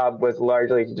her job was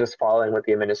largely to just fall in with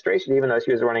the administration, even though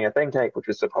she was running a think tank, which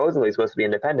was supposedly supposed to be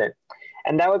independent.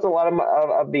 And that was a lot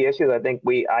of the issues I think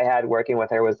I had working with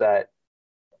her, was that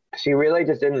she really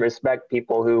just didn't respect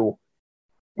people who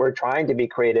were trying to be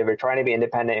creative or trying to be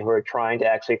independent, who were trying to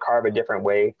actually carve a different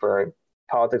way for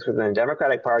politics within the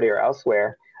Democratic Party or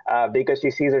elsewhere, because she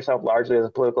sees herself largely as a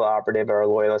political operative or a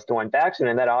loyalist to one faction.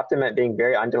 And that often meant being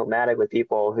very undiplomatic with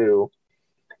people who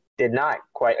did not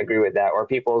quite agree with that, or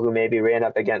people who maybe ran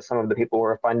up against some of the people who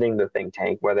were funding the think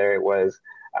tank, whether it was,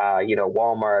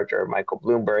 Walmart or Michael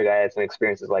Bloomberg. I had some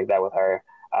experiences like that with her,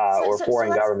 or foreign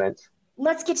governments.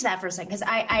 Let's get to that for a second, because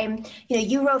I'm,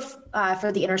 you wrote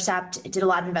for The Intercept, did a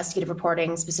lot of investigative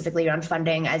reporting specifically around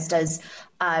funding, as does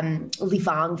Li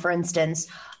Fang, for instance.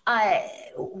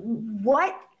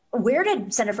 Where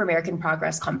did Center for American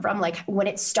Progress come from? Like, when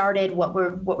it started, what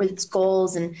were its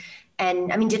goals, and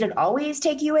I mean, did it always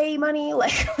take UAE money?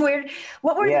 Like,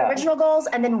 what were the original goals,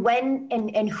 and then when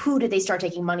and who did they start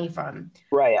taking money from?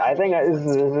 Right. I think this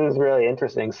is really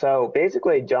interesting. So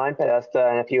basically, John Podesta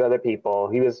and a few other people,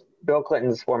 he was Bill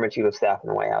Clinton's former chief of staff in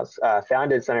the White House,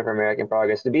 founded Center for American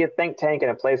Progress to be a think tank and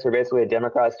a place where basically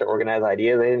Democrats to organize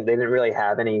ideas. They didn't really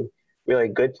have any really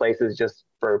good places just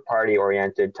for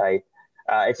party-oriented type.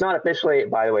 It's not officially,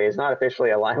 by the way,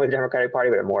 aligned with the Democratic Party,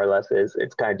 but it more or less is.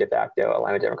 It's kind of de facto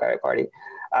aligned with the Democratic Party.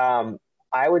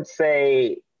 I would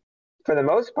say, for the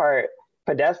most part,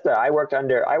 Podesta, I worked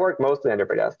mostly under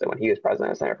Podesta when he was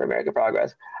president of Center for American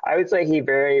Progress. I would say he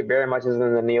very, very much is in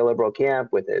the neoliberal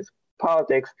camp with his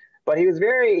politics, but he was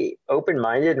very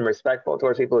open-minded and respectful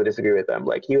towards people who disagree with him.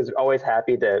 Like, he was always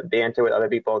happy to banter with other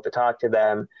people, to talk to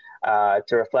them,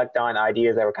 to reflect on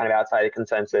ideas that were kind of outside of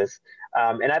consensus.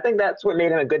 And I think that's what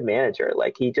made him a good manager.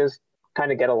 Like, he just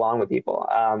kind of get along with people.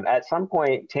 At some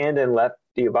point, Tanden left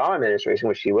the Obama administration,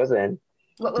 which she was in.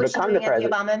 What was she doing at the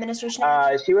Obama administration?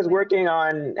 She was working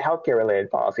on healthcare-related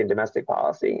policy and domestic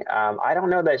policy. I don't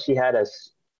know that she had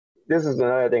this is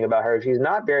another thing about her. She's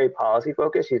not very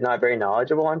policy-focused. She's not very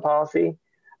knowledgeable on policy.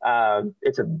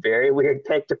 It's a very weird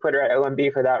take to put her at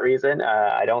OMB for that reason.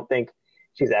 I don't think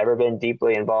she's ever been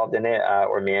deeply involved in it,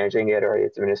 or managing it, or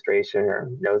its administration, or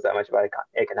knows that much about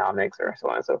economics, or so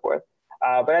on and so forth.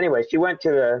 But anyway, she went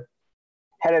to the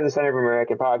head of the Center for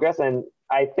American Progress, and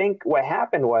I think what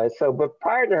happened was, but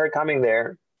prior to her coming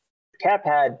there, CAP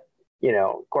had,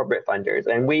 corporate funders,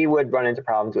 and we would run into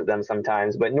problems with them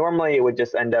sometimes, but normally it would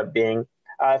just end up being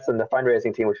us and the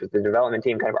fundraising team, which was the development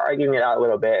team, kind of arguing it out a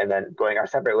little bit and then going our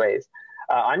separate ways.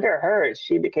 Under her,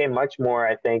 she became much more,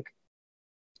 I think,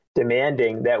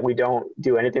 demanding that we don't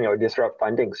do anything that would disrupt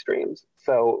funding streams.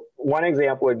 So one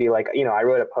example would be like, I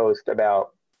wrote a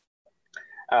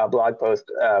blog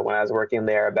post when I was working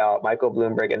there about Michael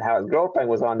Bloomberg and how his girlfriend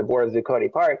was on the board of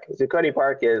Zuccotti Park. Zuccotti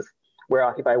Park is where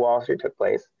Occupy Wall Street took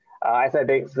place. I said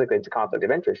basically it's a conflict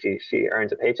of interest. She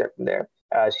earns a paycheck from there.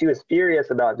 She was furious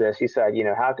about this. She said,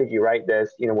 how could you write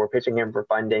this? We're pitching him for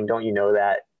funding. Don't you know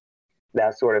that?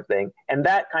 That sort of thing. And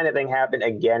that kind of thing happened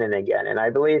again and again. And I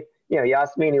believe,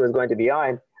 Yasmini was going to be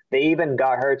on. They even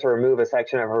got her to remove a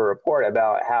section of her report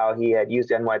about how he had used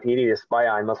NYPD to spy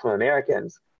on Muslim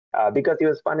Americans because he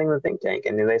was funding the think tank.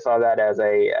 And they saw that as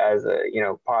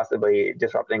a possibly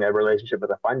disrupting a relationship with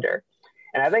a funder.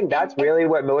 And I think that's really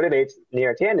what motivates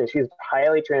Neera Tanden. She's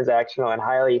highly transactional and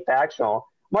highly factional,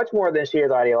 much more than she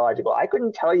is ideological. I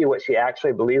couldn't tell you what she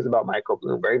actually believes about Michael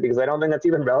Bloomberg, because I don't think that's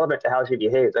even relevant to how she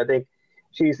behaves. I think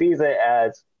she sees it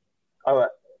as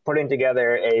putting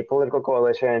together a political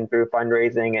coalition through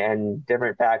fundraising and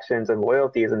different factions and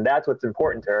loyalties, and that's what's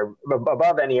important to her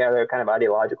above any other kind of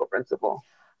ideological principle.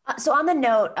 So on the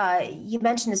note, you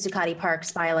mentioned the Zuccotti Park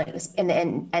spying,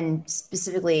 and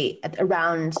specifically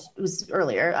around, it was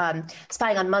earlier,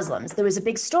 spying on Muslims. There was a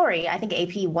big story. I think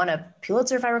AP won a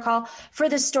Pulitzer, if I recall, for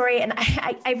this story. And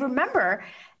I remember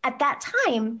at that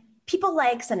time, people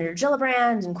like Senator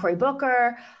Gillibrand and Cory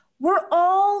Booker were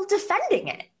all defending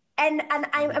it. And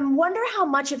I wonder how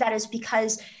much of that is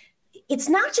because it's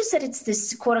not just that it's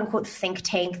this quote unquote think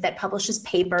tank that publishes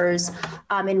papers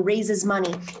and raises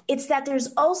money. It's that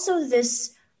there's also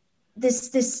this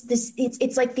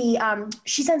it's like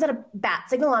she sends out a bat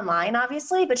signal online,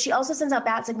 obviously, but she also sends out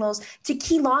bat signals to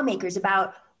key lawmakers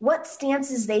about what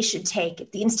stances they should take.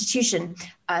 If the institution,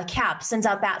 CAP, sends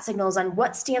out bat signals on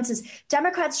what stances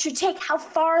Democrats should take, how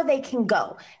far they can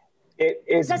go.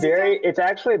 It's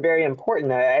actually very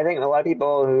important. I think a lot of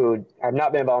people who have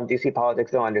not been involved in DC politics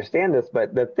don't understand this,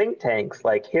 but the think tanks,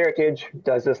 like Heritage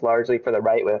does this largely for the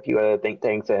right with a few other think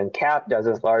tanks, and CAP does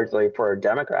this largely for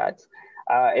Democrats,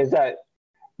 is that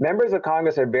members of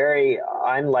Congress are very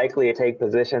unlikely to take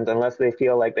positions unless they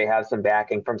feel like they have some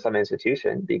backing from some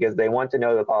institution, because they want to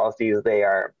know the policies they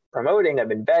are promoting have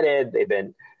been vetted,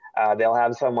 they'll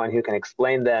have someone who can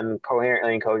explain them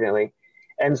coherently and cogently.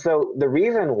 And so the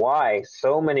reason why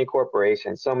so many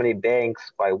corporations, so many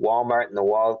banks, why Walmart and the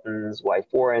Waltons, why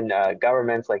foreign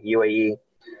governments like UAE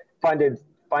funded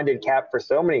CAP for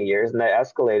so many years, and that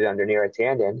escalated under Neera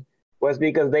Tanden, was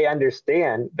because they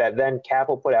understand that then CAP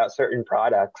will put out certain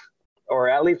products, or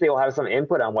at least they will have some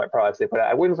input on what products they put out.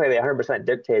 I wouldn't say they 100%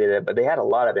 dictated it, but they had a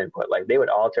lot of input. Like they would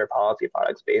alter policy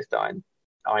products based on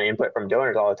input from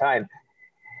donors all the time.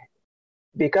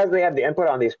 Because they have the input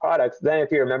on these products, then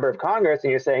if you're a member of Congress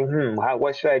and you're saying,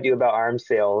 what should I do about arms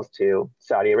sales to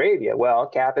Saudi Arabia? Well,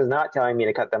 CAP is not telling me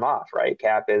to cut them off, right?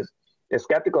 CAP is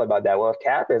skeptical about that. Well, if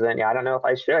CAP isn't, I don't know if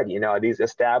I should. These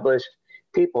established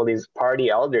people, these party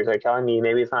elders are telling me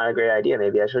maybe it's not a great idea.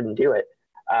 Maybe I shouldn't do it.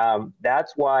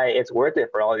 That's why it's worth it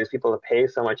for all of these people to pay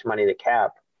so much money to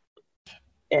CAP.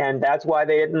 And that's why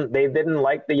they didn't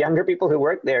like the younger people who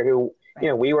worked there, who,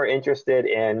 we were interested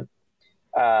in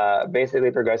basically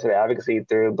progressive advocacy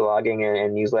through blogging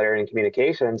and newsletter and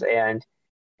communications. And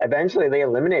eventually they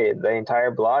eliminated the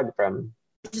entire blog from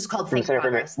which is called Think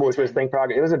Progress. Which was Think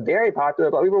Progress. It was a very popular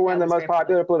blog. We were one of the most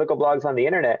popular political blogs on the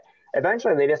internet.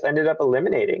 Eventually they just ended up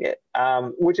eliminating it,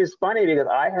 which is funny because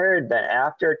I heard that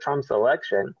after Trump's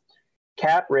election,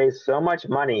 CAP raised so much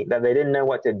money that they didn't know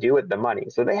what to do with the money.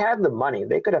 So they had the money.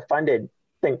 They could have funded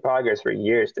Think Progress for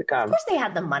years to come. Of course they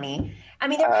had the money. I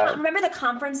mean, remember the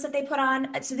conference that they put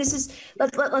on? So this is,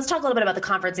 let's talk a little bit about the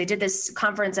conference. They did this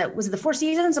conference at, was it the Four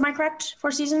Seasons? Am I correct?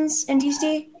 Four Seasons in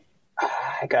DC?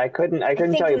 I couldn't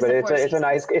tell you, but it's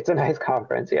a nice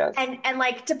conference, yes. And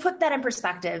like, to put that in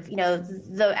perspective,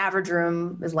 the average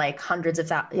room is like hundreds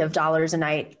of dollars a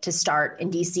night to start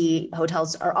in DC.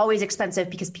 Hotels are always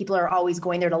expensive because people are always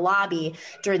going there to lobby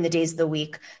during the days of the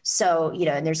week. So,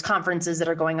 and there's conferences that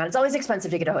are going on. It's always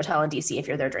expensive to get a hotel in DC if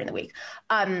you're there during the week.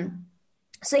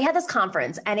 So they had this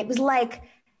conference and it was like,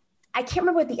 I can't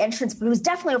remember what the entrance, but it was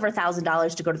definitely over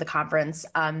 $1,000 to go to the conference.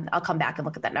 I'll come back and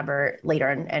look at that number later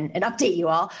and update you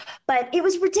all. But it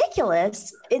was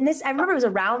ridiculous. I remember it was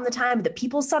around the time of the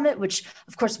People's Summit, which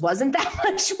of course wasn't that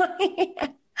much money.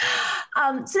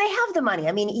 So they have the money.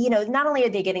 I mean, not only are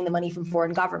they getting the money from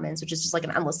foreign governments, which is just like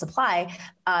an endless supply,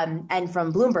 and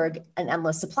from Bloomberg, an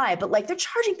endless supply, but like they're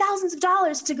charging thousands of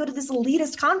dollars to go to this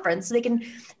elitist conference so they can,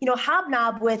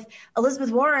 hobnob with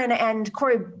Elizabeth Warren and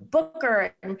Cory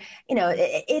Booker. And,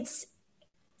 it's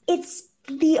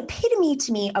the epitome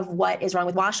to me of what is wrong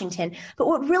with Washington. But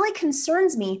what really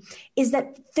concerns me is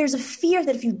that there's a fear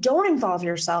that if you don't involve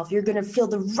yourself, you're going to feel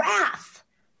the wrath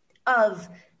of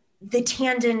the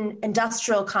Tanden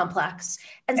industrial complex.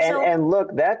 And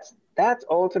look, that's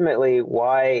ultimately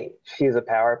why she's a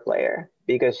power player,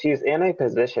 because she's in a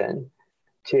position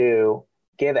to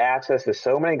give access to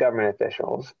so many government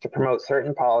officials to promote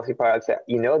certain policy products that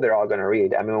they're all going to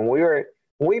read. I mean, when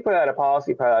we put out a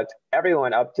policy product,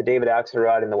 everyone up to David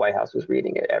Axelrod in the White House was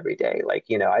reading it every day. Like,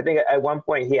 I think at one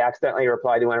point he accidentally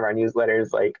replied to one of our newsletters,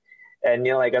 and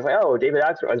I was like, oh, David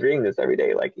Axelrod was reading this every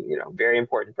day, very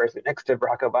important person next to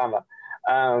Barack Obama.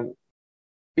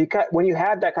 Because when you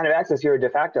have that kind of access, you're a de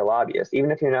facto lobbyist.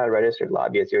 Even if you're not a registered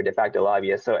lobbyist, you're a de facto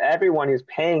lobbyist. So everyone who's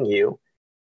paying you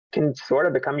can sort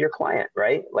of become your client,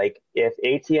 right? Like if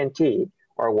AT&T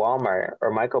or Walmart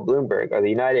or Michael Bloomberg or the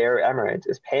United Arab Emirates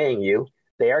is paying you,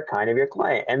 they are kind of your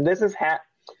client. And this is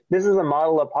a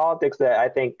model of politics that I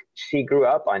think she grew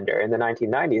up under in the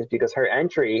 1990s, because her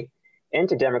entry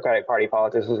into Democratic Party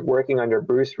politics was working under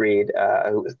Bruce Reed,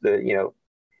 who was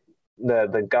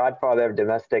the godfather of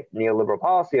domestic neoliberal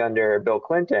policy under Bill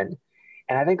Clinton.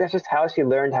 And I think that's just how she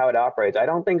learned how it operates. I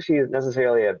don't think she's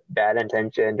necessarily a bad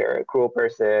intentioned or a cruel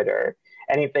person or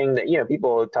anything that,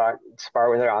 people spar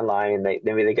with her online and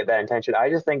maybe they get that intention. I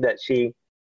just think that she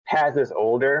has this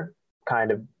older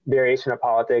kind of variation of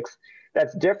politics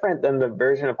that's different than the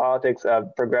version of politics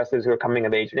of progressives who are coming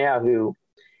of age now, who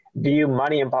view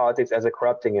money in politics as a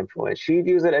corrupting influence. She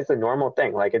views it as a normal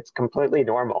thing. Like it's completely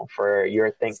normal for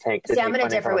your think tank to I'm going to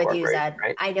differ with you, Zaid.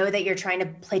 Right? I know that you're trying to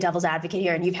play devil's advocate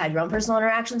here and you've had your own personal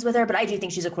interactions with her, but I do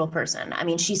think she's a cruel person. I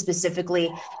mean, she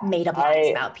specifically made up lies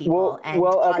about people.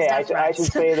 I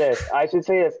should say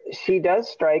this. She does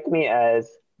strike me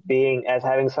as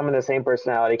having some of the same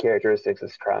personality characteristics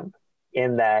as Trump,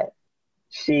 in that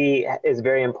she is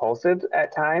very impulsive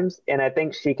at times, and I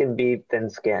think she can be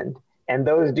thin-skinned. And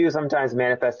those do sometimes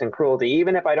manifest in cruelty,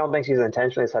 even if I don't think she's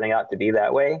intentionally setting out to be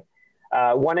that way.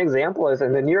 One example is,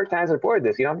 and the New York Times reported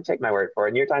this, you don't have to take my word for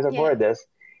it, New York Times reported this,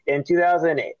 in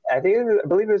 2008, I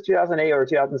believe it was 2008 or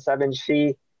 2007,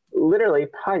 she literally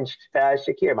punched Faz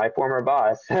Shakir, my former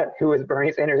boss, who was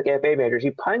Bernie Sanders' campaign manager.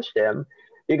 She punched him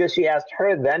because she asked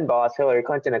her then boss, Hillary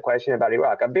Clinton, a question about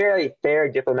Iraq. A very fair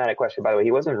diplomatic question, by the way.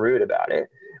 He wasn't rude about it,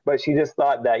 but she just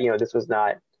thought that, this was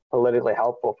not politically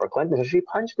helpful for Clinton. So she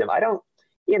punched him.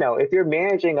 If you're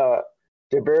managing a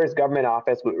diverse government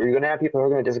office, you're going to have people who are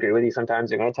going to disagree with you sometimes.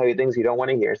 They're going to tell you things you don't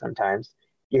want to hear sometimes.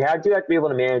 You have to be able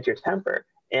to manage your temper.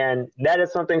 And that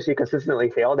is something she consistently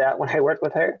failed at when I worked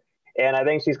with her. And I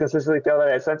think she's consistently failed at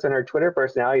that sense. And her Twitter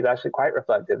personality is actually quite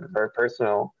reflective of her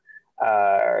personal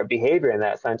behavior in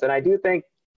that sense. And I do think,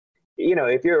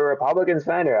 if you're a Republican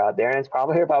senator out there, and it's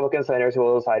probably Republican senators who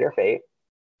will decide her fate,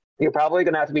 you're probably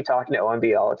going to have to be talking to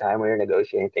OMB all the time when you're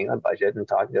negotiating things on budget and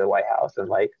talking to the White House.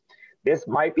 And this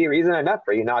might be reason enough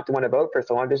for you not to want to vote for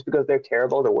someone just because they're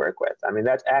terrible to work with. I mean,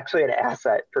 that's actually an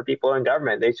asset for people in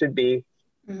government. They should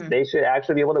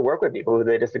actually be able to work with people who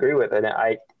they disagree with. And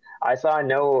I saw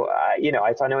no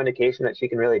indication that she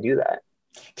can really do that.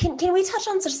 Can we touch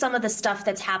on some of the stuff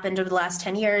that's happened over the last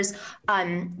 10 years?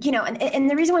 And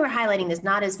the reason why we're highlighting this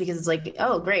not is because it's like,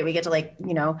 oh, great, we get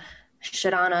to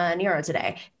shit on Neera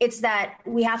today. It's that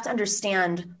we have to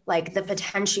understand the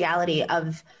potentiality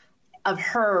of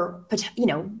her,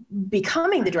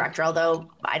 becoming the director, although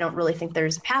I don't really think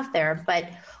there's a path there, but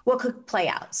what could play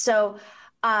out. So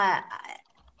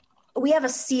we have a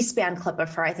C-SPAN clip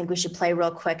of her I think we should play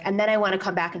real quick. And then I want to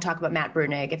come back and talk about Matt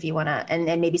Brunig if you want to,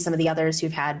 and maybe some of the others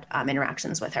who've had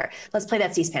interactions with her. Let's play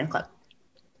that C-SPAN clip.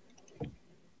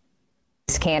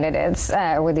 Candidates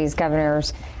with these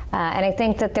governors. And I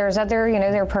think that there's other,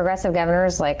 there are progressive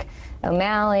governors like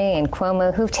O'Malley and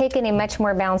Cuomo who've taken a much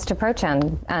more balanced approach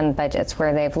on budgets,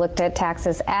 where they've looked at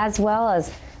taxes as well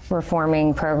as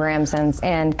reforming programs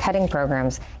and cutting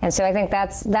programs. And so I think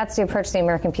that's the approach the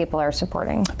American people are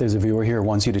supporting. There's a viewer here who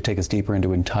wants you to take us deeper into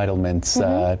entitlements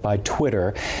by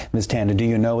Twitter. Ms. Tanden, do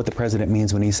you know what the president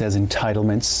means when he says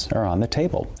entitlements are on the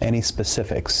table? Any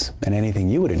specifics and anything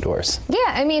you would endorse? Yeah,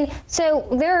 I mean, so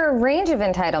there are a range of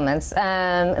entitlements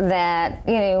that,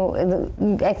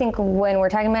 I think when we're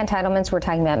talking about entitlements, we're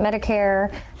talking about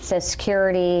Medicare, Social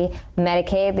Security,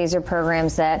 Medicaid. These are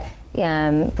programs that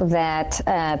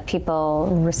people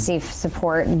receive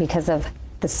support because of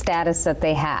the status that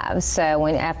they have. So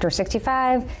when after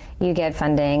 65, you get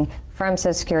funding from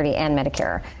Social Security and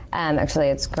Medicare. Actually,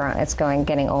 it's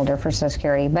getting older for Social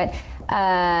Security. But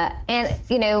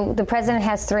the president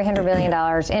has $300 billion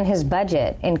in his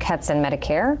budget in cuts in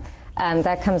Medicare.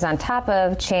 That comes on top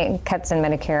of cuts in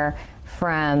Medicare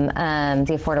from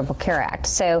the Affordable Care Act.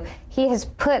 So he has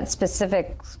put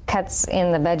specific cuts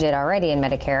in the budget already in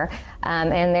Medicare,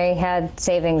 and they had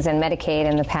savings in Medicaid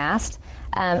in the past.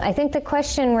 I think the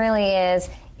question really is,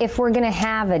 if we're going to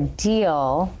have a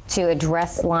deal to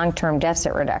address long-term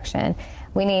deficit reduction,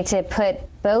 we need to put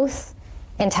both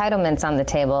entitlements on the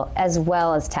table as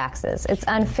well as taxes. It's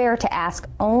unfair to ask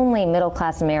only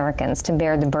middle-class Americans to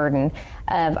bear the burden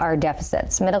of our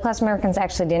deficits. Middle-class Americans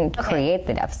actually didn't create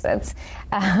the deficits.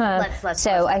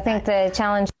 I think the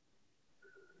challenge...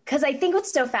 Because I think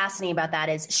what's so fascinating about that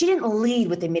is she didn't lead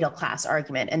with the middle-class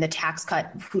argument and the tax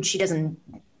cut, who she doesn't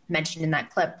mention in that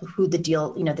clip, who the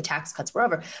deal, the tax cuts were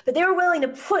over. But they were willing to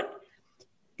put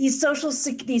these social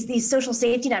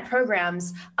safety net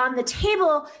programs on the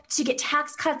table to get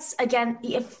tax cuts again.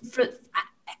 It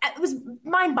was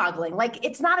mind-boggling.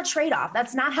 It's not a trade-off.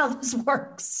 That's not how this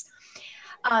works.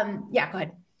 Go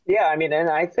ahead. Yeah, I mean, and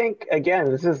I think,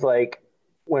 again, this is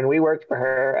when we worked for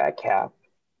her at CAP,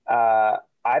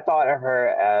 I thought of her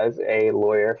as a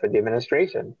lawyer for the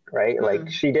administration, right?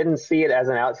 She didn't see it as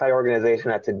an outside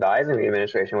organization that's advising the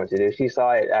administration what to do. She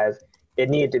saw it as it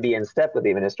needed to be in step with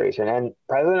the administration. And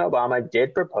President Obama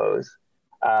did propose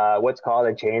what's called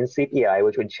a changed CPI,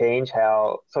 which would change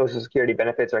how Social Security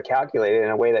benefits are calculated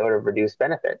in a way that would have reduced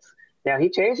benefits. Now, he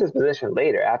changed his position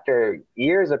later after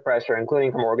years of pressure,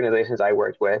 including from organizations I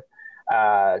worked with,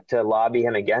 to lobby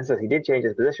him against this. He did change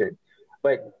his position.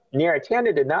 But Neera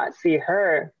Tanden did not see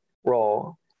her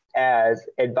role as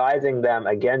advising them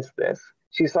against this.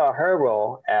 She saw her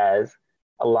role as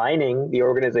aligning the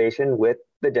organization with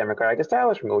the Democratic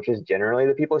establishment, which is generally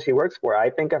the people she works for.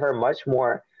 I think of her much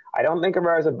more, I don't think of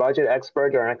her as a budget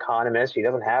expert or an economist. She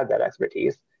doesn't have that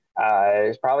expertise.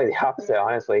 It's probably the opposite,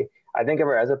 honestly. I think of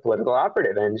her as a political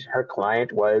operative, and her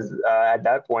client was at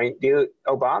that point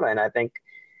Obama. And I think,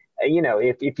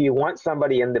 if you want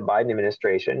somebody in the Biden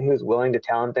administration who's willing to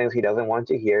tell him things he doesn't want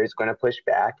to hear, is going to push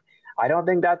back, I don't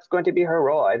think that's going to be her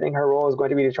role. I think her role is going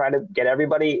to be to try to get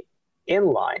everybody in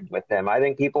line with him. I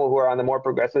think people who are on the more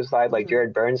progressive side, like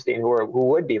Jared Bernstein, who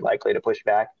would be likely to push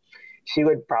back, she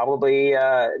would probably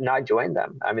not join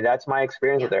them. I mean, that's my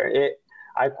experience with her.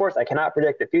 Of course, I cannot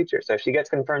predict the future. So if she gets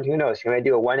confirmed, who knows? She may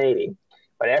do a 180.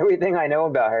 But everything I know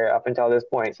about her up until this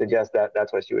point suggests that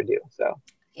that's what she would do. So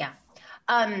yeah.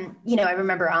 I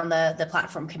remember on the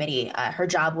platform committee, her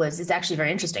job it's actually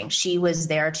very interesting. She was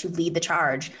there to lead the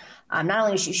charge. Not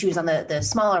only she was on the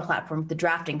smaller platform, the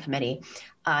drafting committee.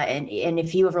 And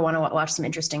if you ever want to watch some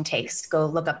interesting takes, go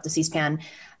look up the C-SPAN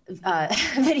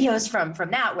videos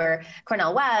from that, where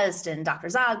Cornel West and Dr.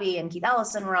 Zogby and Keith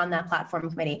Ellison were on that platform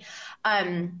committee.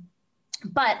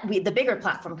 But the bigger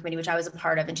platform committee, which I was a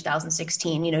part of in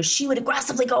 2016, she would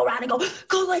aggressively go around and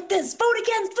go like this, vote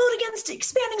against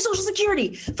expanding Social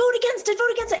Security, vote against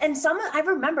it. And I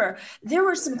remember there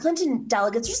were some Clinton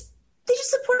delegates, they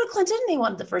just supported Clinton. They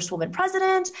wanted the first woman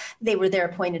president. They were their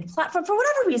appointed platform for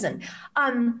whatever reason.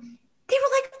 They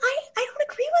were like, I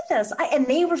don't agree with this. And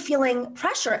they were feeling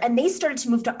pressure, and they started to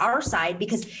move to our side,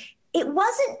 because it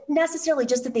wasn't necessarily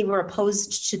just that they were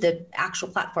opposed to the actual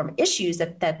platform issues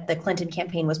that the Clinton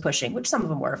campaign was pushing, which some of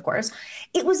them were, of course.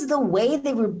 It was the way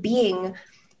they were being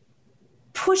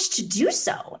pushed to do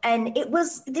so. And there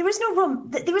was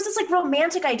this like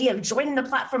romantic idea of joining the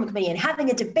platform committee and having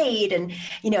a debate and,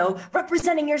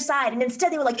 representing your side. And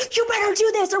instead they were like, you better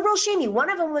do this or we'll shame you. One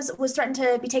of them was threatened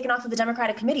to be taken off of the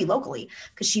Democratic committee locally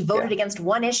because she voted against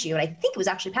one issue. And I think it was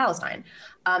actually Palestine,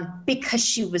 because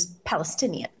she was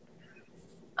Palestinian.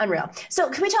 Unreal. So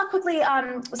can we talk quickly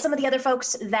some of the other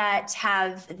folks that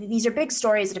these are big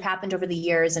stories that have happened over the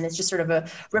years, and it's just sort of a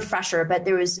refresher, but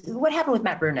what happened with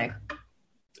Matt Bruenig?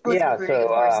 Bruenig, of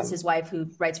course, is his wife, who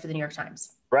writes for the New York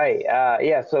Times. Right.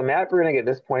 So Matt Bruenig, at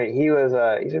this point, he's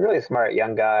a really smart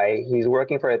young guy. He's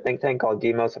working for a think tank called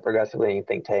Demos, a progressive leaning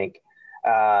think tank.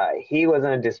 He was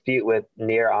in a dispute with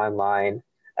Neera online.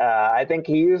 I think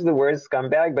he used the word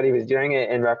scumbag, but he was doing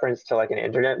it in reference to like an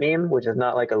internet meme, which is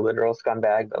not like a literal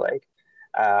scumbag, but like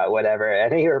whatever. I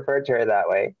think he referred to her that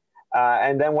way.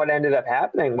 And then what ended up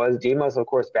happening was Demos, of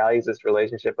course, values this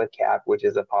relationship with CAP, which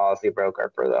is a policy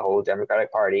broker for the whole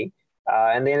Democratic Party.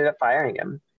 And they ended up firing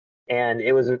him. And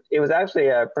it was actually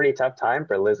a pretty tough time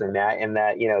for Liz and Matt, in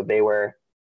that,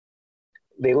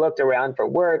 they looked around for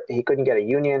work. He couldn't get a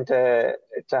union to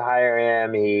hire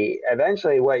him.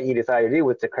 What he decided to do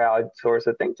was to crowdsource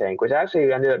a think tank, which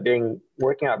actually ended up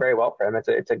working out very well for him.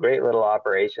 It's a great little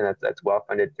operation that's well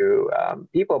funded through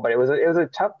people, but it was a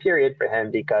tough period for him,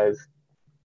 because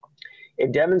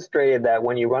it demonstrated that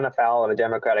when you run afoul of a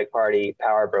Democratic Party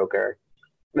power broker,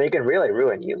 they can really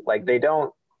ruin you. Like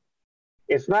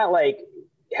it's not like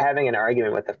having an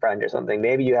argument with a friend or something.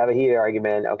 Maybe you have a heated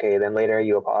argument, okay, then later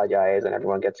you apologize and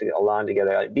everyone gets along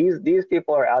together. Like these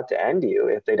people are out to end you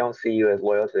if they don't see you as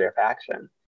loyal to their faction.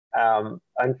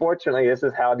 Unfortunately, this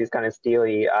is how these kind of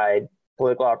steely-eyed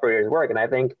political operators work. And I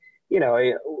think,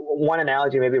 one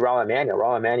analogy may be Rahm Emanuel.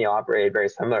 Rahm Emanuel operated very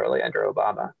similarly under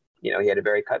Obama. He had a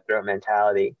very cutthroat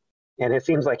mentality. And it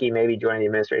seems like he may be joining the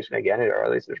administration again, or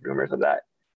at least there's rumors of that.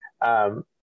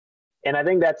 And I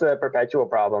think that's a perpetual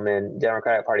problem in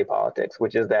Democratic Party politics,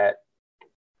 which is that,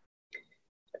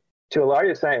 to a large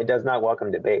extent, it does not welcome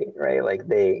debate, right? Like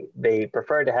they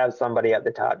prefer to have somebody at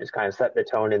the top just kind of set the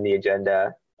tone in the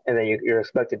agenda, and then you're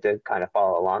expected to kind of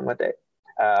follow along with it.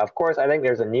 Of course, I think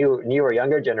there's a newer,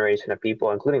 younger generation of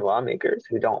people, including lawmakers,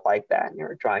 who don't like that and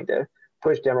are trying to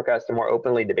push Democrats to more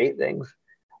openly debate things.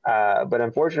 But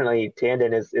unfortunately,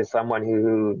 Tanden is someone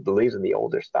who believes in the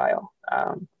older style.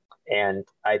 And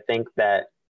I think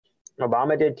that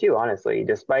Obama did too, honestly,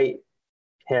 despite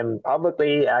him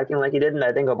publicly acting like he didn't.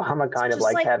 I think Obama kind of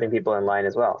liked having people in line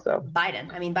as well. So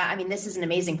Biden, I mean, this is an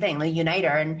amazing thing, the uniter.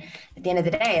 And at the end of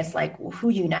the day, it's like, who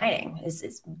uniting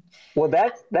is. Well,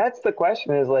 that's the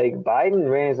question, is like Biden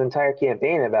ran his entire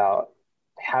campaign about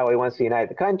how he wants to unite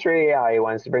the country, how he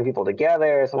wants to bring people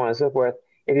together, so on and so forth.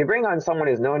 If you bring on someone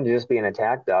who's known to just be an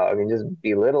attack dog and just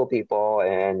belittle people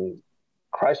and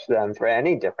crush them for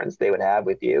any difference they would have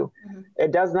with you,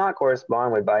 it does not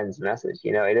correspond with Biden's message.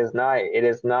 It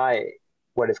is not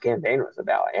what his campaign was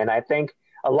about. And I think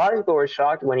a lot of people were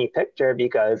shocked when he picked her,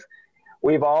 because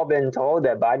we've all been told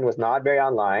that Biden was not very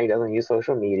online. He doesn't use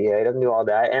social media. He doesn't do all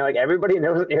that. And like everybody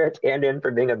knows Neera Tanden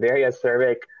for being a very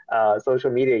acerbic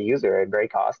social media user and very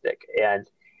caustic. And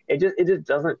it just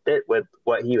doesn't fit with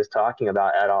what he was talking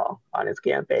about at all on his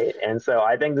campaign. And so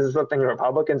I think this is something the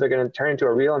Republicans are going to turn into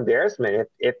a real embarrassment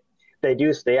if they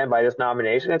do stand by this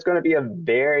nomination. It's going to be a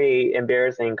very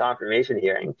embarrassing confirmation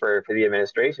hearing for the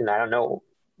administration. I don't know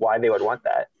why they would want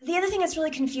that. The other thing that's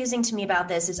really confusing to me about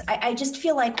this is I just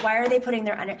feel like, why are they putting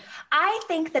their energy? I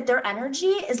think that their energy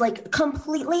is like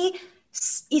completely,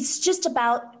 it's just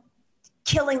about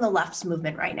killing the left's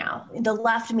movement right now. The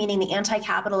left, meaning the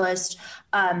anti-capitalist,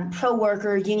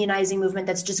 pro-worker, unionizing movement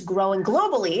that's just growing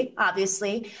globally,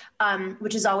 obviously,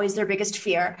 which is always their biggest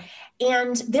fear.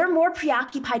 And they're more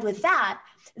preoccupied with that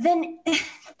than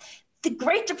the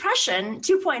Great Depression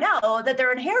 2.0 that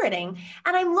they're inheriting.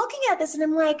 And I'm looking at this and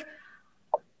I'm like,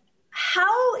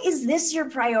 how is this your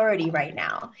priority right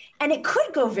now? And it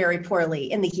could go very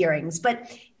poorly in the hearings,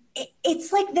 but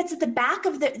it's like it's in the back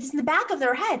of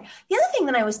their head. The other thing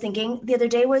that I was thinking the other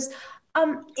day was,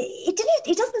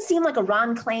 it doesn't seem like a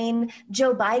Ron Klain,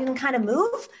 Joe Biden kind of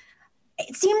move.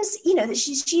 It seems, that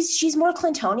she's more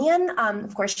Clintonian.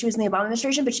 Of course, she was in the Obama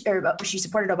administration, but she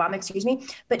supported Obama. Excuse me.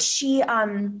 But she,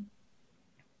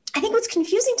 I think what's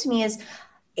confusing to me is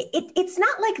it's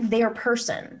not like their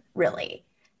person really.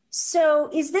 So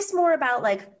is this more about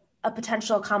like a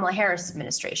potential Kamala Harris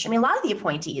administration? I mean, a lot of the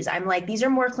appointees, I'm like, these are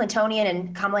more Clintonian,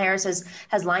 and Kamala Harris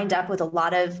has lined up with a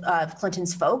lot of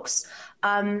Clinton's folks.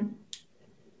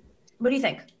 What do you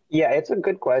think? Yeah, it's a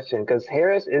good question, because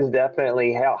Harris is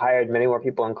definitely hired many more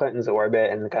people in Clinton's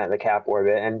orbit and kind of the cap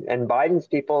orbit, and Biden's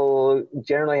people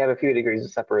generally have a few degrees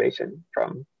of separation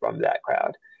from that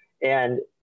crowd. And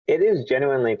it is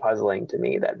genuinely puzzling to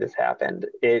me that this happened.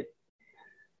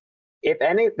 If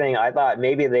anything, I thought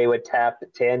maybe they would tap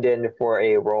Tanden for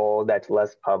a role that's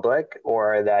less public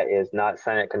or that is not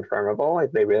Senate confirmable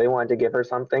if they really wanted to give her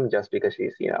something, just because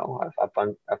she's,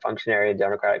 a functionary in the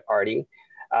Democratic Party.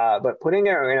 But putting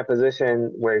her in a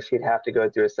position where she'd have to go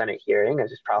through a Senate hearing,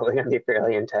 which is probably going to be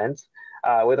fairly intense,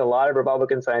 with a lot of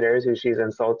Republican senators who she's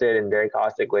insulted in very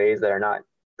caustic ways that are not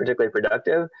particularly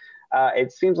productive,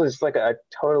 it seems just like a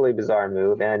totally bizarre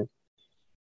move. And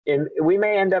we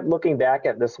may end up looking back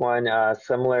at this one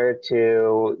similar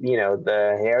to,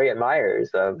 the Harriet Miers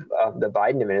of the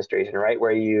Biden administration, right?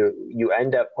 Where you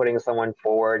end up putting someone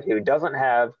forward who doesn't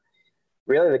have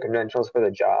really the credentials for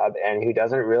the job and who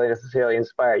doesn't really necessarily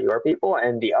inspire your people.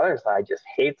 And the other side just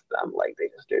hates them. Like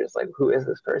they're just like, who is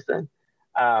this person?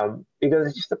 Because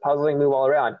it's just a puzzling move all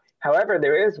around. However,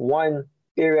 there is one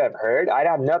theory I've heard. I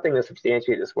have nothing to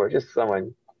substantiate this for, just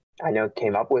someone I know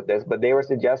came up with this, but they were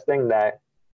suggesting that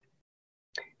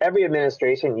every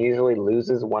administration usually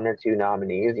loses one or two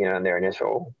nominees, in their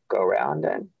initial go round.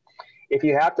 And if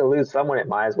you have to lose someone, it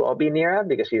might as well be Neera,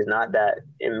 because she's not that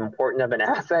important of an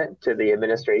asset to the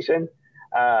administration.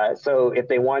 So if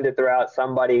they wanted to throw out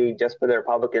somebody just for the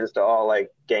Republicans to all like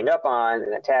gang up on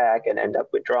and attack and end up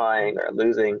withdrawing or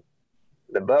losing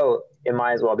the vote, it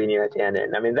might as well be Neera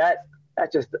Tanden. I mean, that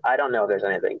just, I don't know if there's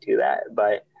anything to that,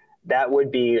 but that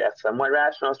would be a somewhat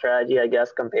rational strategy, I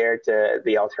guess, compared to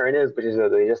the alternatives, which is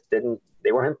that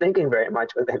they weren't thinking very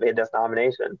much when they made this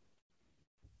nomination.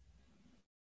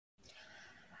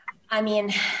 I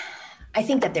mean, I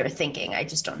think that they're thinking. I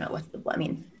just don't know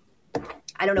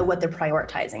I don't know what they're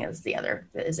prioritizing is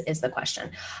the question.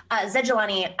 Zaid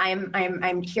Jilani,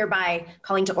 I'm hereby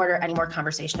calling to order any more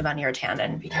conversation about Neera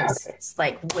Tanden, because it's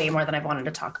like way more than I've wanted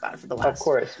to talk about it for the last of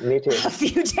course, me too. A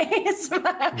few days.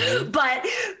 But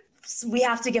we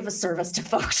have to give a service to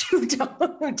folks who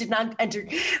did not enter,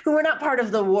 who were not part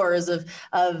of the wars of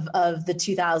the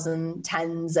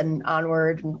 2010s and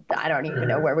onward. I don't even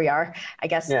know where we are. I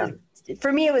guess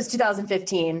for me it was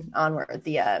 2015 onward,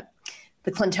 the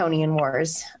Clintonian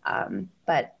wars.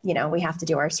 But we have to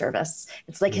do our service.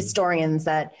 It's like historians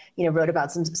that wrote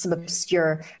about some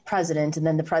obscure president, and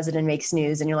then the president makes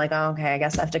news, and you're like, oh, okay, I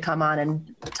guess I have to come on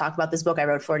and talk about this book I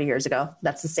wrote 40 years ago.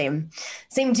 That's the same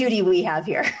duty we have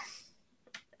here.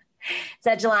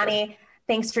 Zaid Jilani,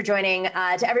 thanks for joining.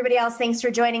 To everybody else, thanks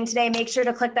for joining today. Make sure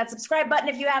to click that subscribe button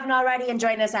if you haven't already, and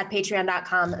join us at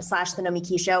patreon.com/The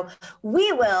Nomiki Show.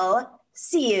 We will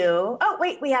see you. Oh,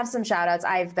 wait, we have some shout outs.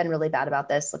 I've been really bad about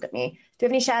this. Look at me. Do you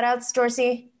have any shout outs,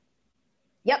 Dorsey?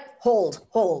 Yep.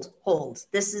 Hold.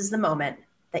 This is the moment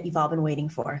that you've all been waiting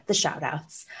for, the shout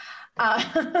outs.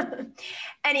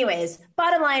 Anyways,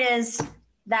 bottom line is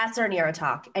that's our Neera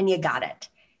talk, and you got it.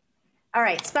 All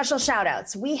right, special shout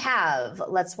outs. We have,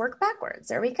 let's work backwards.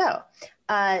 There we go.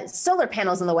 Solar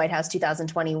panels in the White House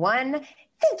 2021.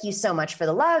 Thank you so much for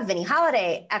the love. Vinny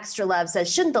Holiday, extra love, says,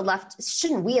 shouldn't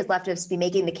we as leftists be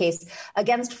making the case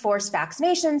against forced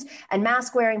vaccinations and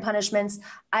mask wearing punishments?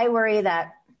 I worry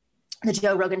that the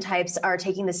Joe Rogan types are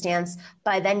taking the stance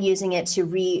by then using it to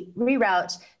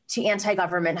reroute to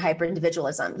anti-government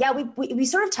hyper-individualism. Yeah, we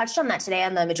sort of touched on that today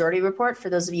on the Majority Report for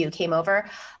those of you who came over.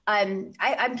 I'm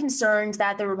concerned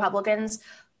that the Republicans,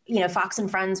 Fox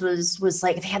and Friends was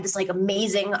like, they had this like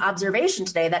amazing observation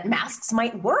today that masks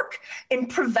might work in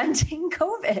preventing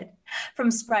COVID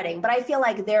from spreading. But I feel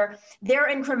like their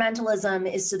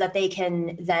incrementalism is so that they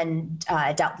can then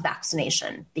doubt the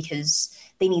vaccination because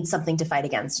they need something to fight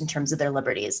against in terms of their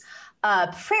liberties.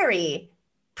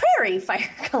 Prairie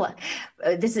Fire,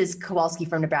 this is Kowalski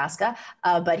from Nebraska,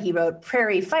 but he wrote,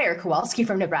 Prairie Fire Kowalski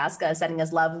from Nebraska, sending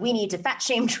us love. We need to fat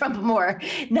shame Trump more.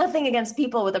 Nothing against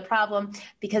people with a problem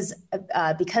because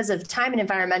of time and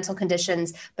environmental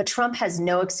conditions, but Trump has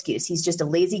no excuse. He's just a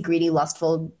lazy, greedy,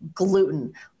 lustful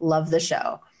gluten. Love the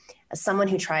show. As someone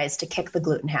who tries to kick the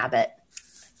gluten habit,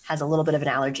 has a little bit of an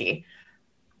allergy.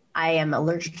 I am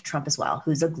allergic to Trump as well,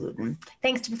 who's a gluten.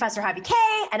 Thanks to Professor Harvey K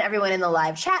and everyone in the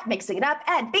live chat mixing it up.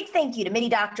 And big thank you to MIDI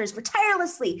doctors for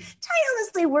tirelessly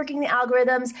working the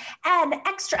algorithms. And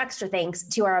extra thanks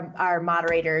to our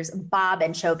moderators, Bob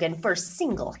and Chokin, for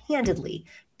single-handedly,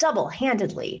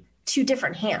 double-handedly, two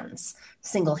different hands,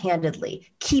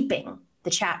 single-handedly keeping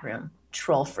the chat room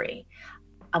troll-free.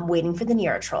 I'm waiting for the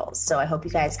Neera trolls, so I hope you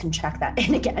guys can check that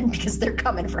in again because they're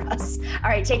coming for us. All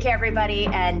right, take care, everybody,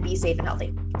 and be safe and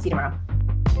healthy. See you tomorrow.